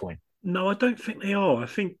at this point? No, I don't think they are. I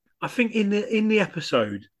think in the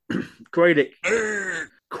episode, Greylick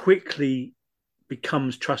quickly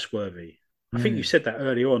becomes trustworthy. I think you said that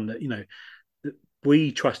early on, that that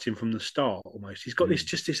we trust him from the start almost. He's got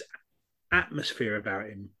this atmosphere about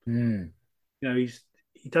him.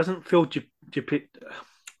 He doesn't feel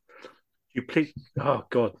oh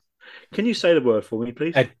God, can you say the word for me,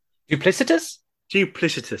 please? Duplicitous.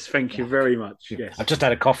 Duplicitous. Thank you very much. Yes, I've just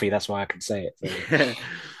had a coffee. That's why I can say it.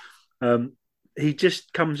 He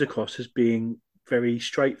just comes across as being very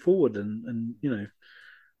straightforward and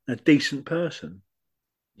a decent person.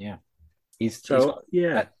 Yeah. He's got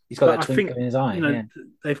that twinkle in his eye.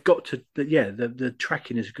 They've got to. The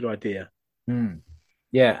tracking is a good idea.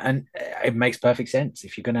 Yeah, and it makes perfect sense.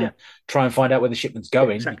 If you're going to try and find out where the shipment's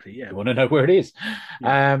going, exactly. Yeah, you want to know where it is.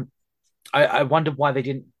 Yeah. I wonder why they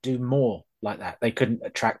didn't do more like that. They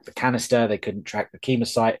couldn't track the canister, they couldn't track the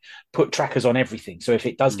chemosite, put trackers on everything. So if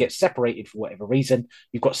it does get separated for whatever reason,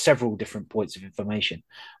 you've got several different points of information.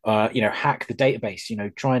 Hack the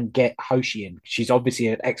database, try and get Hoshi in. She's obviously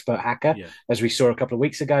an expert hacker, as we saw a couple of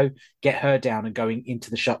weeks ago. Get her down and going into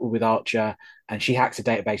the shuttle with Archer, and she hacks a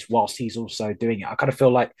database whilst he's also doing it. I kind of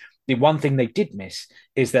feel like the one thing they did miss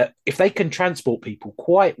is that if they can transport people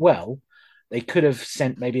quite well, they could have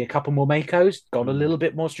sent maybe a couple more Makos, gone a little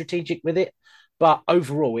bit more strategic with it. But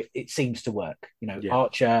overall, it seems to work.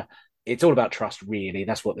 Archer, it's all about trust, really.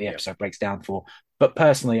 That's what the episode breaks down for. But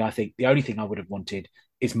personally, I think the only thing I would have wanted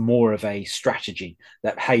is more of a strategy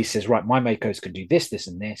that Hayes says, right, my Makos can do this, this,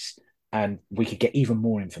 and this, and we could get even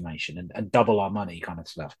more information and double our money kind of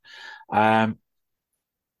stuff.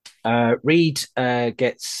 Reed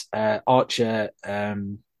gets Archer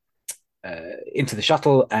into the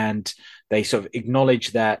shuttle, and they sort of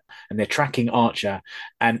acknowledge that, and they're tracking Archer,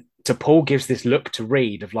 and T'Pol gives this look to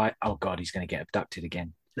Reed of like, oh god, he's going to get abducted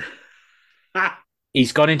again.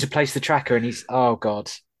 He's gone in to place the tracker, and he's, oh god,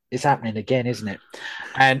 it's happening again, isn't it?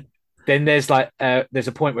 And then there's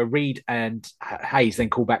a point where Reed and Hayes then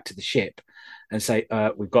call back to the ship and say,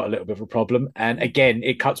 we've got a little bit of a problem. And again,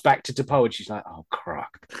 it cuts back to T'Pol, and she's like, oh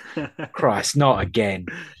Christ, not again.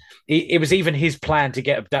 It was even his plan to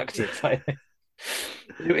get abducted.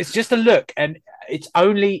 It's just a look, and it's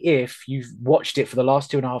only if you've watched it for the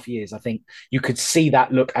last 2.5 years, I think you could see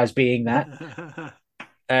that look as being that.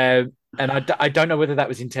 And I don't know whether that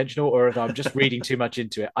was intentional or if I'm just reading too much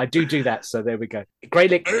into it. I do that, so there we go.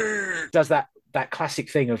 Greylick does that classic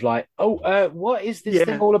thing of like, what is this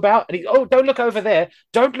thing all about? And don't look over there.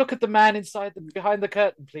 Don't look at the man behind the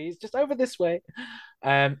curtain, please. Just over this way.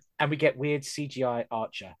 And we get weird CGI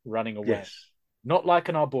Archer running away. Yes. Not like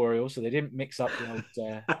an arboreal, so they didn't mix up the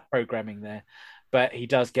old programming there. But he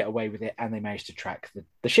does get away with it, and they manage to track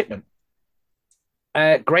the shipment.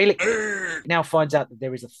 Greylick now finds out that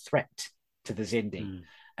there is a threat to the Xindi.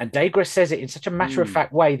 And Degra says it in such a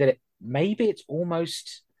matter-of-fact way that maybe it's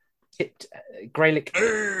almost tipped Greylick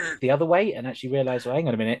the other way and actually realised, well, hang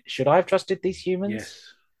on a minute, should I have trusted these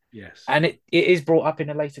humans? Yes. And it is brought up in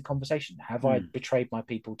a later conversation. Have I betrayed my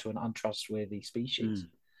people to an untrustworthy species?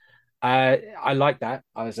 I like that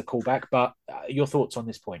as a callback, but your thoughts on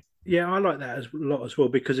this point? Yeah, I like that a lot as well,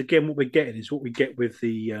 because again, what we're getting is what we get with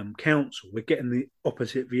the council. We're getting the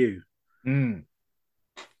opposite view. I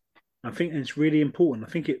think it's really important.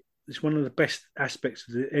 I think it's one of the best aspects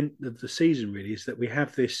of the end of the season, really, is that we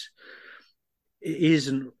have this. It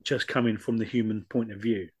isn't just coming from the human point of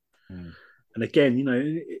view. And again,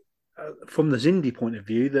 from the Xindi point of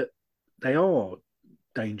view, that they are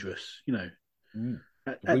dangerous.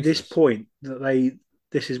 At this point, that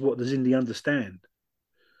this is what the Xindi understand.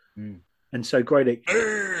 And so Greylick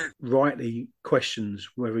rightly questions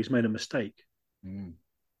whether he's made a mistake.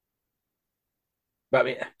 But I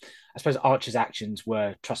mean, I suppose Archer's actions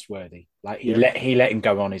were trustworthy. Like he let him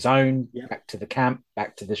go on his own, back to the camp,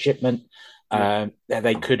 back to the shipment.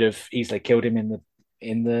 They could have easily killed him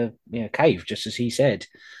in the cave, just as he said.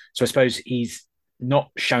 So I suppose he's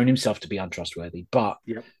not shown himself to be untrustworthy. But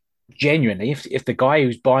genuinely, if the guy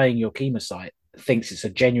who's buying your chemosite thinks it's a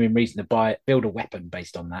genuine reason to build a weapon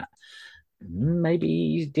based on that, maybe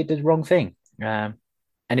he did the wrong thing.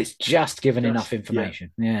 And it's just given enough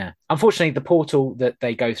information. Yeah. Unfortunately, the portal that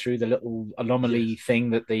they go through, the little anomaly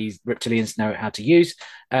thing that these reptilians know how to use,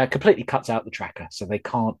 completely cuts out the tracker, so they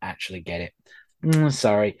can't actually get it.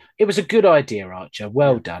 Sorry. It was a good idea, Archer.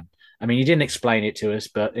 Well done. I mean, you didn't explain it to us,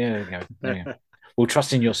 but there we go. We'll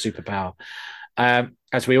trust in your superpower.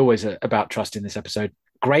 As we always are about trust in this episode,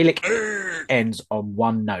 Greylick ends on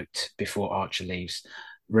one note before Archer leaves.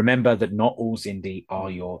 Remember that not all Xindi are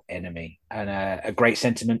your enemy. And a great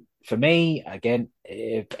sentiment for me. Again,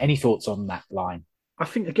 any thoughts on that line? I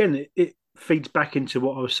think, again, it feeds back into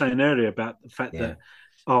what I was saying earlier about the fact that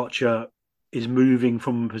Archer is moving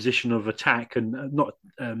from a position of attack and not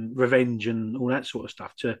revenge and all that sort of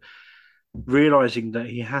stuff to realising that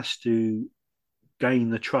he has to gain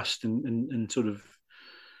the trust and sort of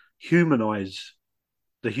humanise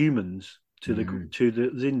the humans to the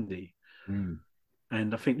Xindi.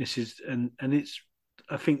 And I think this is, and it's,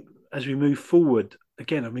 I think as we move forward,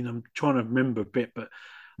 again, I mean, I'm trying to remember a bit, but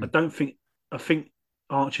I think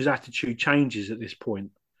Archer's attitude changes at this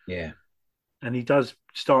point. Yeah. and he does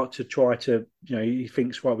start to try to, he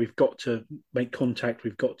thinks, right, we've got to make contact.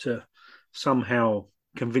 We've got to somehow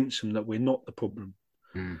convince them that we're not the problem.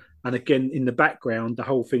 And again, in the background, the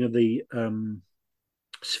whole thing of the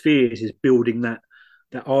spheres is building that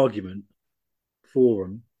argument for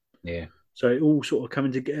them. Yeah. So it all sort of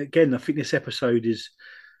coming together. Again, I think this episode is,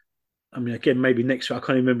 again, maybe next week, I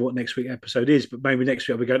can't even remember what next week episode is, but maybe next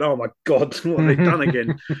week I'll be going, oh my God, what have they done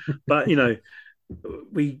again? But,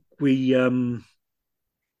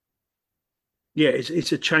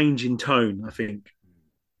 it's a change in tone, I think,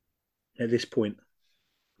 at this point.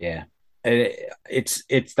 Yeah. It's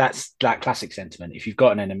that classic sentiment. If you've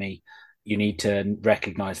got an enemy, you need to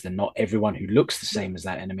recognize that not everyone who looks the same as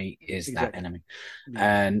that enemy is that enemy.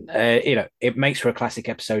 And, it makes for a classic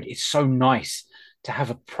episode. It's so nice to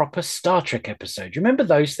have a proper Star Trek episode. Do you remember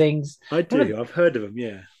those things? I do. I've heard of them,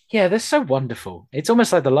 yeah. Yeah, they're so wonderful. It's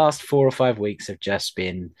almost like the last 4 or 5 weeks have just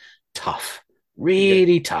been tough,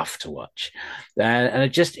 really tough to watch. And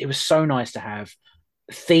it was so nice to have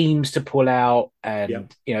themes to pull out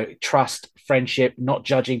and, trust, friendship, not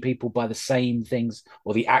judging people by the same things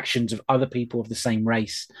or the actions of other people of the same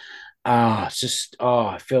race.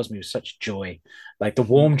 It fills me with such joy. Like the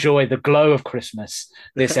warm joy, the glow of Christmas.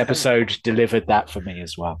 This episode delivered that for me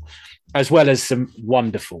as well as some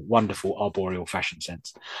wonderful, wonderful arboreal fashion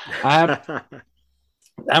sense. And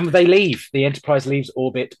they leave. The Enterprise leaves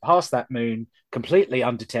orbit past that moon, completely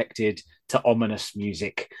undetected, to ominous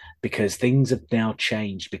music, because things have now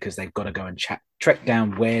changed, because they've got to go and trek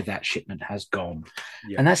down where that shipment has gone.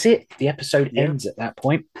 Yeah. And that's it. The episode ends at that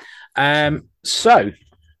point. So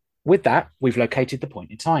with that, we've located the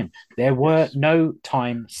point in time. There were no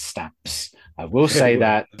time stamps. I will say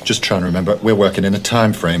that. Just trying to remember, we're working in a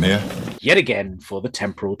time frame here. Yet again for the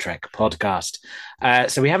Temporal Trek podcast.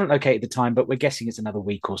 So we haven't located the time, but we're guessing it's another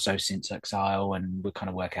week or so since Exile, and we'll kind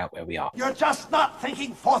of work out where we are. You're just not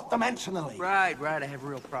thinking fourth dimensionally. Right. I have a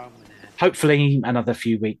real problem with that. Hopefully another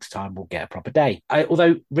few weeks' time we'll get a proper day.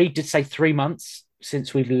 Although Reed did say 3 months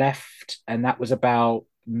since we've left, and that was about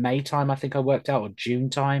May time, I think I worked out, or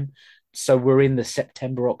June time. So we're in the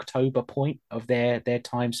September-October point of their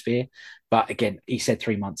time sphere. But again, he said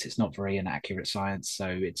 3 months. It's not very inaccurate science, so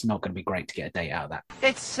it's not going to be great to get a date out of that.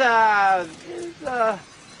 It's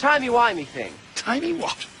timey-wimey thing. Timey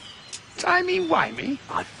what? Timey-wimey?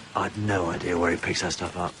 I've no idea where he picks that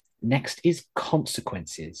stuff up. Next is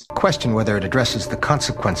consequences. Question whether it addresses the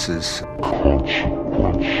consequences.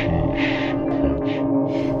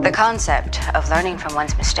 The concept of learning from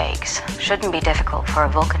one's mistakes shouldn't be difficult for a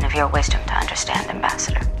Vulcan of your wisdom to understand,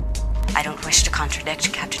 Ambassador. I don't wish to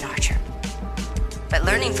contradict Captain Archer, but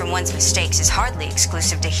learning from one's mistakes is hardly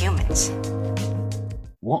exclusive to humans.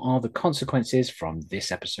 What are the consequences from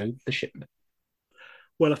this episode, The Shipment?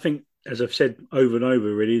 Well, I think, as I've said over and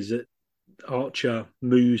over, it is that Archer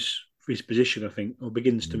moves his position, I think, or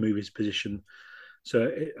begins to move his position. So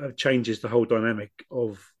it changes the whole dynamic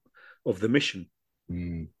of the mission.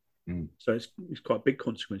 So it's quite big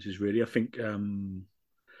consequences, really. I think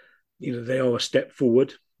they are a step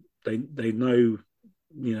forward. They know,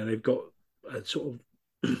 they've got a sort of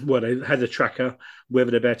they had a tracker.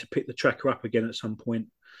 Whether they're about to pick the tracker up again at some point,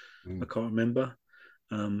 I can't remember.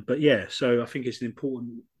 But yeah, so I think it's an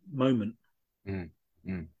important moment.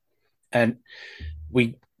 And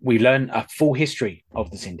we learn a full history of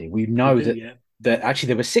the Xindi. We know that actually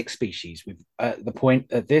there were 6 species. We've at the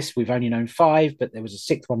point of this, we've only known 5, but there was a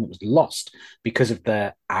 6th one that was lost because of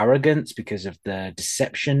the arrogance, because of the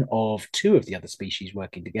deception of 2 of the other species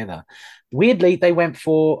working together. Weirdly, they went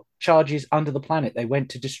for charges under the planet. They went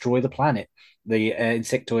to destroy the planet, the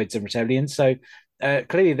insectoids and reptilians. So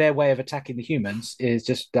clearly their way of attacking the humans is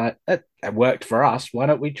just that it worked for us. Why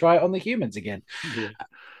don't we try it on the humans again? Yeah.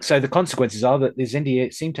 So the consequences are that the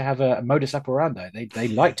Xindi seem to have a modus operandi. They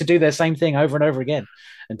like to do their same thing over and over again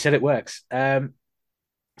until it works. So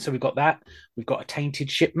we've got that. We've got a tainted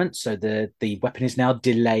shipment. So the weapon is now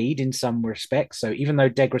delayed in some respects. So even though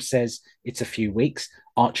Degra says it's a few weeks,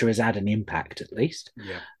 Archer has had an impact at least.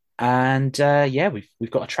 Yeah. And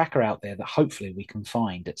we've got a tracker out there that hopefully we can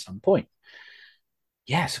find at some point.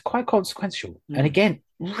 Yeah, so quite consequential. And again,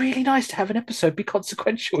 really nice to have an episode be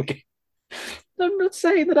consequential again. I'm not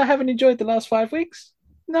saying that I haven't enjoyed the last 5 weeks.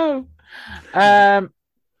 No.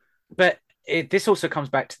 But this also comes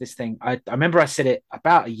back to this thing. I remember I said it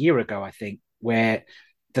about a year ago, I think, where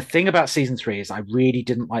the thing about season 3 is I really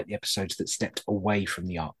didn't like the episodes that stepped away from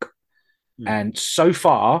the arc. And so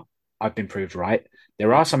far, I've been proved right.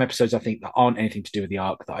 There are some episodes, I think, that aren't anything to do with the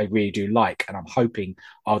arc that I really do like, and I'm hoping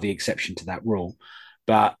are the exception to that rule.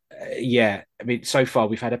 But so far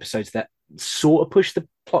we've had episodes that sort of push the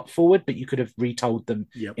plot forward, but you could have retold them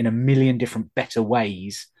in a million different better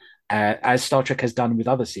ways, as Star Trek has done with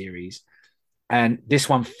other series. And this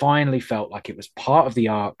one finally felt like it was part of the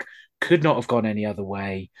arc, could not have gone any other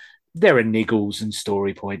way. There are niggles and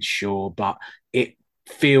story points, sure, but it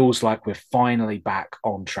feels like we're finally back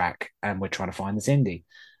on track and we're trying to find this Xindi.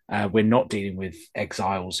 We're not dealing with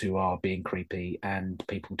exiles who are being creepy and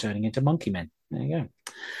people turning into monkey men. There you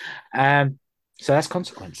go. So that's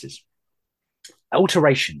Consequences.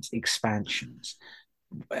 Alterations, expansions.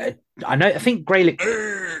 I think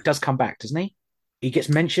Greylick does come back, doesn't he? He gets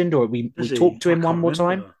mentioned, or we talk to him one more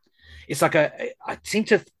time. It's like I seem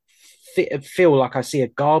to feel like I see a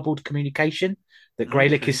garbled communication that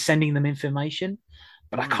Greylick is sending them information,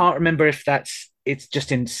 but I can't remember if it's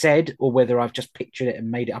just in said or whether I've just pictured it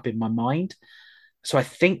and made it up in my mind. So I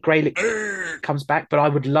think Greylick comes back, but I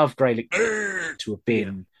would love Greylick to have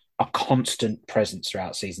been a constant presence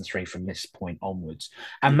throughout season 3 from this point onwards,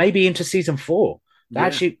 and maybe into season 4.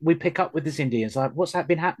 Actually, we pick up with this Indians, like, what's that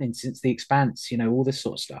been happening since The Expanse? All this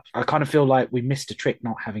sort of stuff. I kind of feel like we missed a trick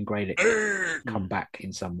not having Greylick come back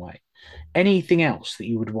in some way. Anything else that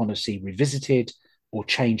you would want to see revisited or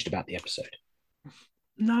changed about the episode?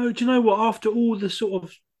 No, do you know what? After all the sort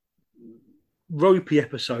of ropey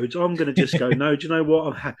episodes, I'm going to just go, no, do you know what?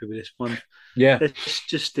 I'm happy with this one. Yeah. Let's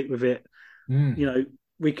just stick with it.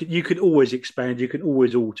 You could always expand, you can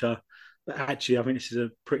always alter. But actually, I think this is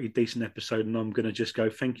a pretty decent episode, and I'm going to just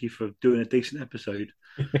go, thank you for doing a decent episode.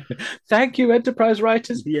 Thank you, Enterprise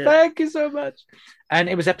writers. Yeah. Thank you so much. And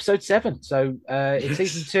it was episode 7. So in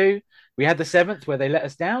season 2, we had the 7th where they let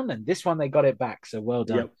us down, and this one they got it back. So well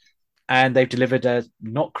done. Yep. And they've delivered a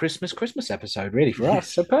not Christmas episode, really, for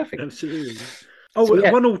us. So perfect. Absolutely.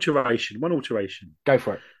 One alteration. Go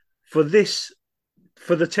for it. For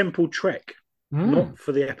the Temple Trek, not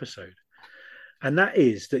for the episode. And that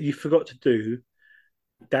is that you forgot to do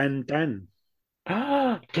Dan. Did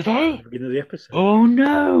I? At the beginning of the episode. Oh,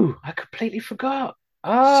 no. I completely forgot.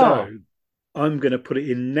 Oh. So I'm going to put it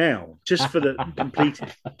in now, just for the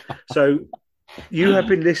completed. So you have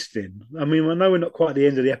been listening. I mean, I know we're not quite at the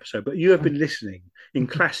end of the episode, but you have been listening in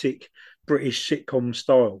classic British sitcom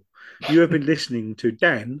style. You have been listening to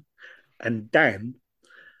Dan, and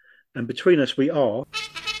between us we are...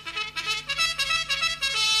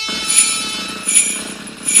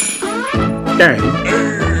 Dan.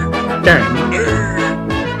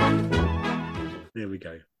 There we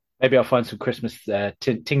go. Maybe I'll find some Christmas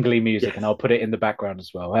tingly music and I'll put it in the background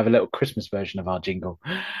as well. I'll have a little Christmas version of our jingle.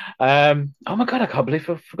 Oh my God, I can't believe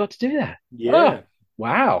I forgot to do that. Yeah. Oh,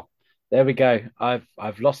 wow. There we go.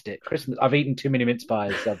 I've lost it. Christmas. I've eaten too many mince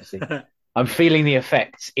pies, obviously. I'm feeling the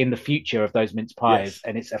effects in the future of those mince pies,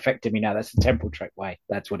 and it's affecting me now. That's the Temple Trek way.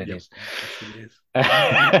 That's what it is. That's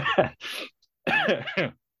what it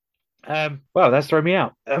is. Well, that's thrown me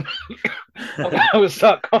out. I will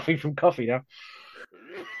start coughing from coffee now.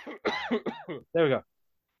 There we go.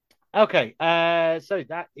 Okay, so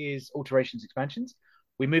that is alterations, expansions.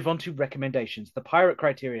 We move on to recommendations. The pirate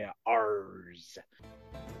criteria. Ours.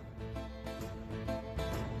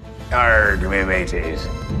 Arg, me mateys.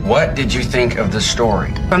 What did you think of the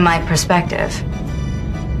story? From my perspective.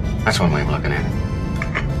 That's one way of looking at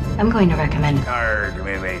it. I'm going to recommend it. Arg,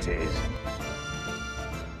 me mateys.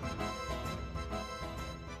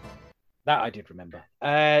 That I did remember.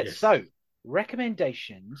 Yes. So,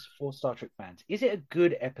 recommendations for Star Trek fans. Is it a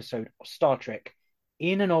good episode of Star Trek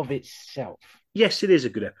in and of itself? Yes, it is a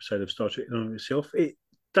good episode of Star Trek in and of itself. It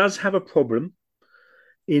does have a problem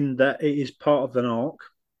in that it is part of an arc.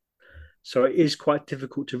 So it is quite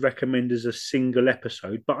difficult to recommend as a single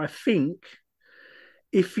episode. But I think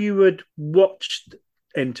if you had watched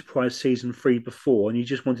Enterprise Season 3 before and you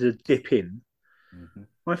just wanted to dip in,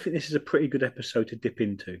 I think this is a pretty good episode to dip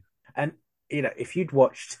into. And, if you'd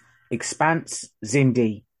watched Expanse,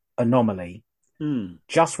 Xindi, Anomaly,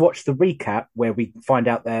 just watch the recap where we find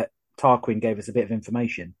out that Tarquin gave us a bit of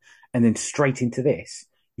information and then straight into this,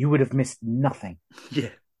 you would have missed nothing. Yeah.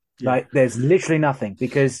 Like, there's literally nothing,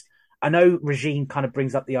 because I know Regine kind of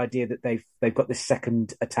brings up the idea that they've got this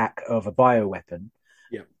second attack of a bioweapon.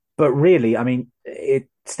 Yeah. But really, I mean, it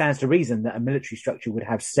stands to reason that a military structure would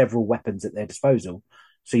have several weapons at their disposal.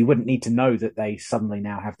 So you wouldn't need to know that they suddenly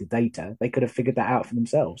now have the data. They could have figured that out for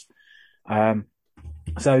themselves.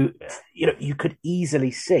 So, you could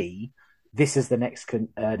easily see this as the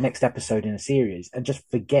next episode in a series and just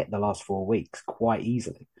forget the last 4 weeks quite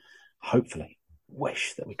easily. Hopefully.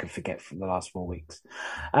 Wish that we could forget from the last 4 weeks.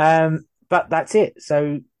 But that's it.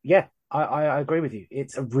 So, yeah, I agree with you.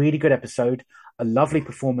 It's a really good episode, a lovely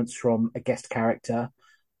performance from a guest character,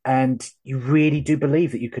 and you really do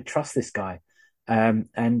believe that you could trust this guy.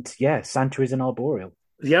 And yeah, Santa is an arboreal.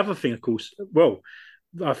 The other thing, of course, well,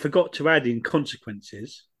 I forgot to add in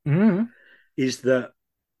consequences, is that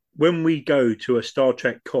when we go to a Star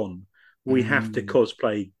Trek con, we have to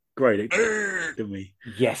cosplay Grey, don't we?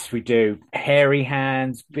 Yes, we do. Hairy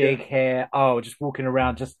hands, big hair. Oh, just walking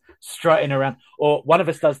around, just strutting around. Or one of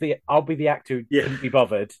us does I'll be the actor who couldn't be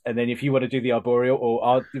bothered. And then if you want to do the arboreal, or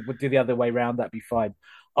I'll do the other way around, that'd be fine.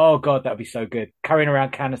 Oh, God, that'd be so good. Carrying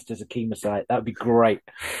around canisters of Chemosite. That'd be great.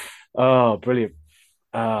 Oh, brilliant.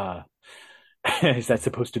 Is that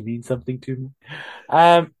supposed to mean something to me?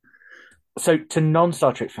 So to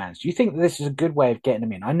non-Star Trek fans, do you think that this is a good way of getting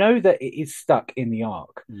them in? I know that it is stuck in the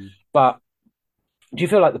arc, but do you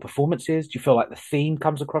feel like the performances, do you feel like the theme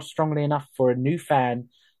comes across strongly enough for a new fan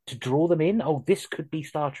to draw them in? Oh, this could be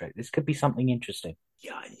Star Trek. This could be something interesting.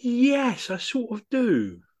 Yeah, yes, I sort of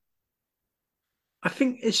do. I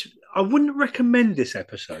think I wouldn't recommend this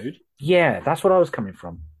episode. Yeah, that's what I was coming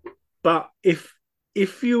from. But if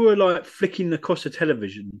you were like flicking across the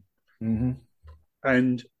television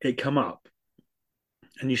and it come up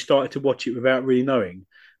and you started to watch it without really knowing,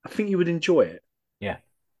 I think you would enjoy it. Yeah.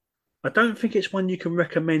 I don't think it's one you can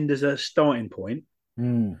recommend as a starting point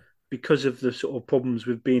because of the sort of problems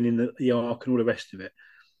with being in the arc and all the rest of it.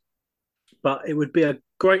 But it would be a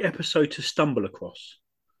great episode to stumble across.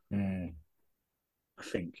 I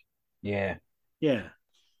think. Yeah. Yeah.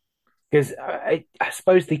 Because I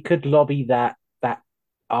suppose they could lobby that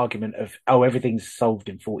argument of, oh, everything's solved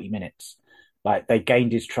in 40 minutes. Like they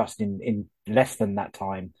gained his trust in less than that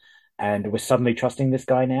time, and we're suddenly trusting this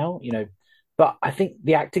guy now, you know. But I think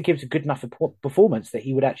the actor gives a good enough performance that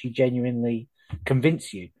he would actually genuinely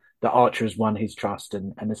convince you that Archer has won his trust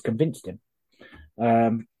and has convinced him.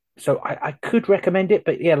 So I could recommend it,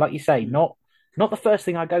 but yeah, like you say, not the first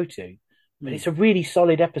thing I go to, but it's a really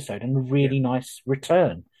solid episode and a really nice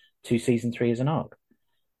return to season 3 as an arc.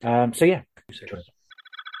 So yeah.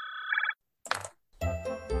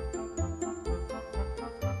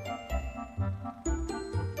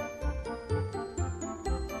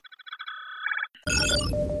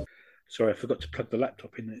 Sorry, I forgot to plug the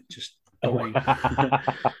laptop in. It just would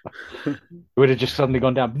have just suddenly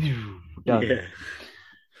gone down. Done.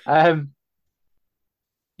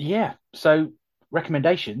 Yeah. So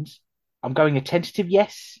recommendations. I'm going a tentative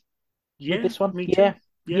yes. With this one. Yeah.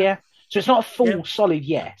 So it's not a full solid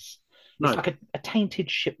yes. It's like a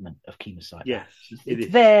tainted shipment of Chemosite. Yes,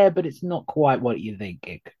 it's there, but it's not quite what you think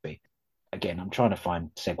it could be. Again, I'm trying to find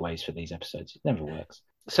segues for these episodes. It never works.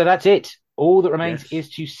 So that's it. All that remains is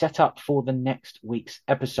to set up for the next week's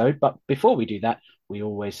episode. But before we do that, we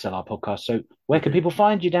always sell our podcast. So where can people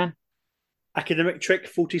find you, Dan? Academic Trek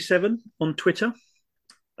 47 on Twitter.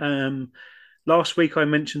 Last week I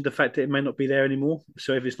mentioned the fact that it may not be there anymore.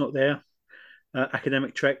 So if it's not there,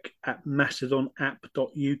 Academic Trek at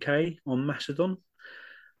mastodonapp.uk on Mastodon.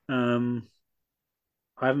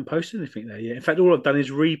 I haven't posted anything there yet. In fact, all I've done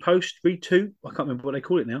is retweet. I can't remember what they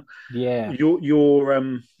call it now. Yeah.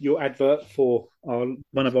 Your advert for one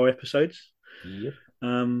of our episodes. Yep.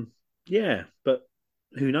 But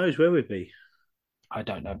who knows where we'd be? I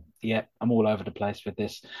don't know. Yeah, I'm all over the place with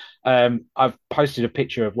this. I've posted a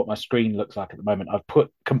picture of what my screen looks like at the moment. I've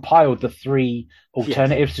compiled the 3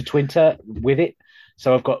 alternatives to Twitter with it.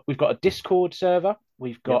 So we've got a Discord server,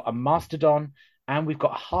 we've got a Mastodon, and we've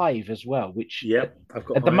got Hive as well, which I've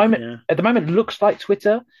got at the moment looks like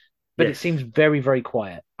Twitter, but it seems very, very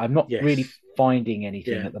quiet. I'm not really finding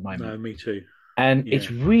anything at the moment. No, me too. And it's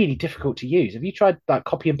really difficult to use. Have you tried like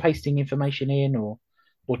copy and pasting information in or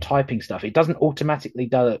typing stuff? It doesn't automatically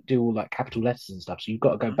do all like capital letters and stuff. So you've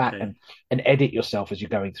got to go back and edit yourself as you're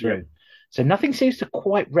going through. Yeah. So nothing seems to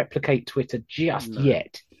quite replicate Twitter just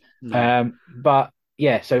yet. No. But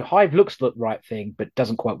yeah, so Hive looks the right thing, but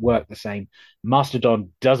doesn't quite work the same. Mastodon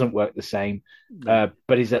doesn't work the same, but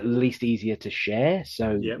is at least easier to share.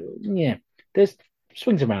 So yeah, there's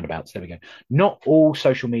swings and roundabouts. There we go. Not all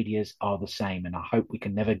social medias are the same, and I hope we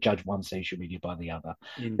can never judge one social media by the other.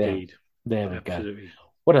 Indeed. There we go.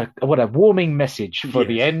 What a warming message for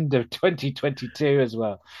the end of 2022 as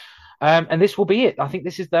well. And this will be it. I think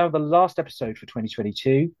this is now the last episode for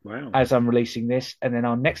 2022. Wow. As I'm releasing this, and then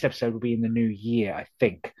our next episode will be in the new year, I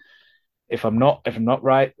think. If I'm not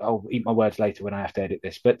right, I'll eat my words later when I have to edit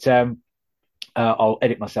this. But I'll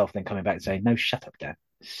edit myself, then coming back and saying, "No, shut up, Dan.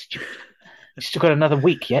 Stupid. Still got another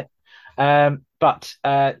week yet." So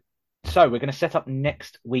we're going to set up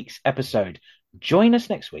next week's episode. Join us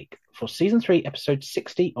next week for Season 3, Episode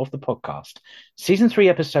 60 of the podcast. Season 3,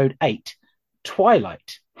 Episode 8,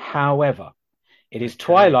 Twilight. However, it is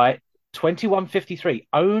Twilight 2153,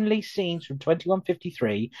 only scenes from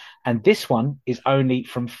 2153, and this one is only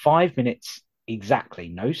from 5 minutes exactly,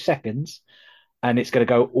 no seconds. And it's going to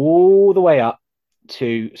go all the way up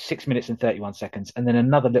to 6 minutes and 31 seconds, and then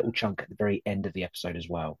another little chunk at the very end of the episode as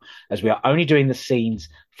well, as we are only doing the scenes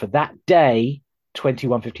for that day,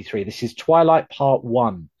 21:53. This is Twilight Part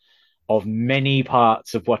 1 of many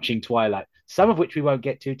parts of watching Twilight, some of which we won't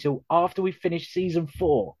get to till after we finish season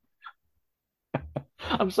 4.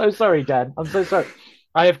 I'm so sorry, Dan. I'm so sorry.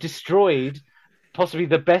 I have destroyed possibly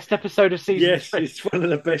the best episode of season 3. It's one of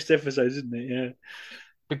the best episodes, isn't it? Yeah.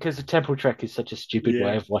 Because the Temple Trek is such a stupid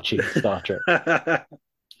way of watching Star Trek.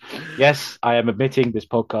 Yes, I am admitting this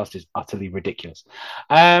podcast is utterly ridiculous.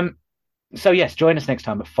 So yes, join us next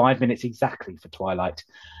time at 5 minutes exactly for Twilight.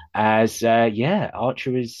 As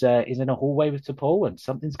Archer is in a hallway with T'Pol, and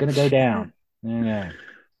something's going to go down. Yeah.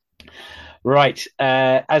 Right.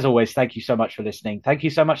 As always, thank you so much for listening. Thank you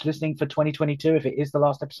so much for listening for 2022. If it is the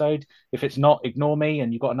last episode, if it's not, ignore me,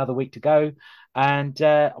 and you've got another week to go. And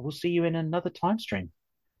we'll see you in another time stream.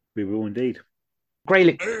 We will indeed.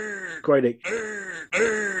 Greylick. Greylick.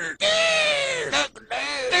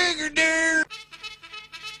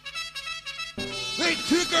 They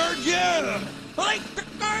took our job! They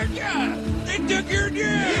took our job! They took your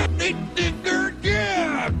job! They took our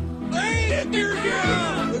job! They took your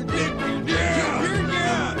job! They took your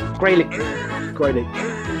job! Greylick. Greylick.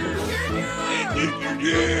 They took your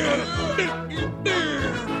job! They took your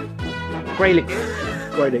job! Greylick.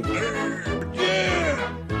 Greylick.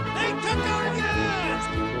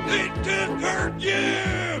 They took our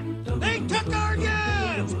jobs! They took our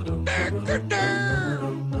jobs!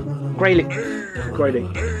 Greylick.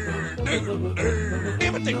 Greylick.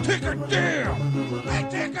 Damn it, they took our jobs! They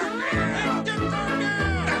took our jobs!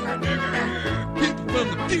 People from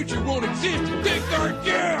the future won't exist to take our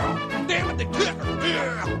jobs! Damn it, they took our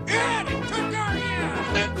jobs! Yeah, they took our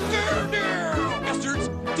jobs! They took our jobs! Bastards,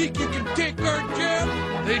 think you can take our jobs?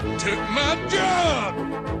 They took my job!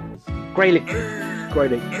 Greylick.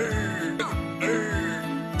 Greylick.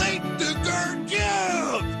 They took our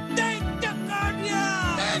jobs! They took our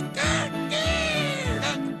jobs!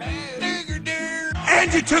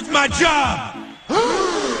 And you took my job!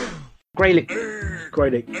 Greylick.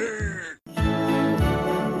 Greylick.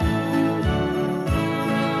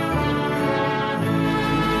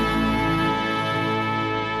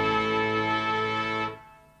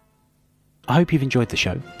 I hope you've enjoyed the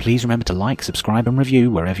show. Please remember to like, subscribe and review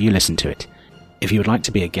wherever you listen to it. If you would like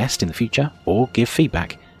to be a guest in the future or give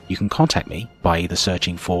feedback, you can contact me by either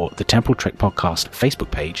searching for the Temple Trek Podcast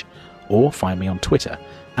Facebook page or find me on Twitter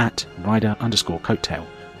at Rider_Coattail.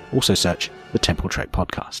 Also search the Temple Trek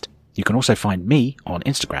Podcast. You can also find me on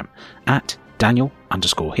Instagram at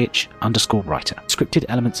Daniel_Hitch_writer. Scripted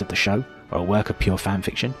elements of the show are a work of pure fan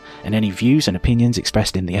fiction, and any views and opinions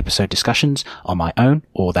expressed in the episode discussions are my own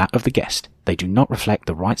or that of the guest. They do not reflect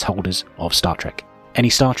the rights holders of Star Trek. Any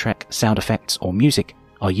Star Trek sound effects or music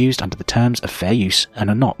are used under the terms of fair use and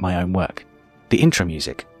are not my own work. The intro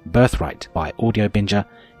music, Birthright by Audio Binger,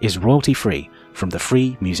 is royalty-free from the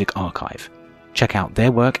Free Music Archive. Check out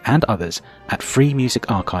their work and others at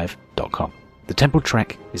freemusicarchive.com. The Temple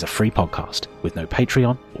Trek is a free podcast with no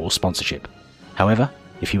Patreon or sponsorship. However,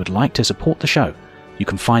 if you would like to support the show, you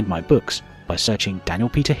can find my books by searching Daniel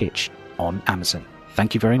Peter Hitch on Amazon.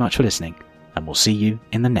 Thank you very much for listening, and we'll see you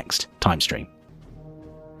in the next time stream.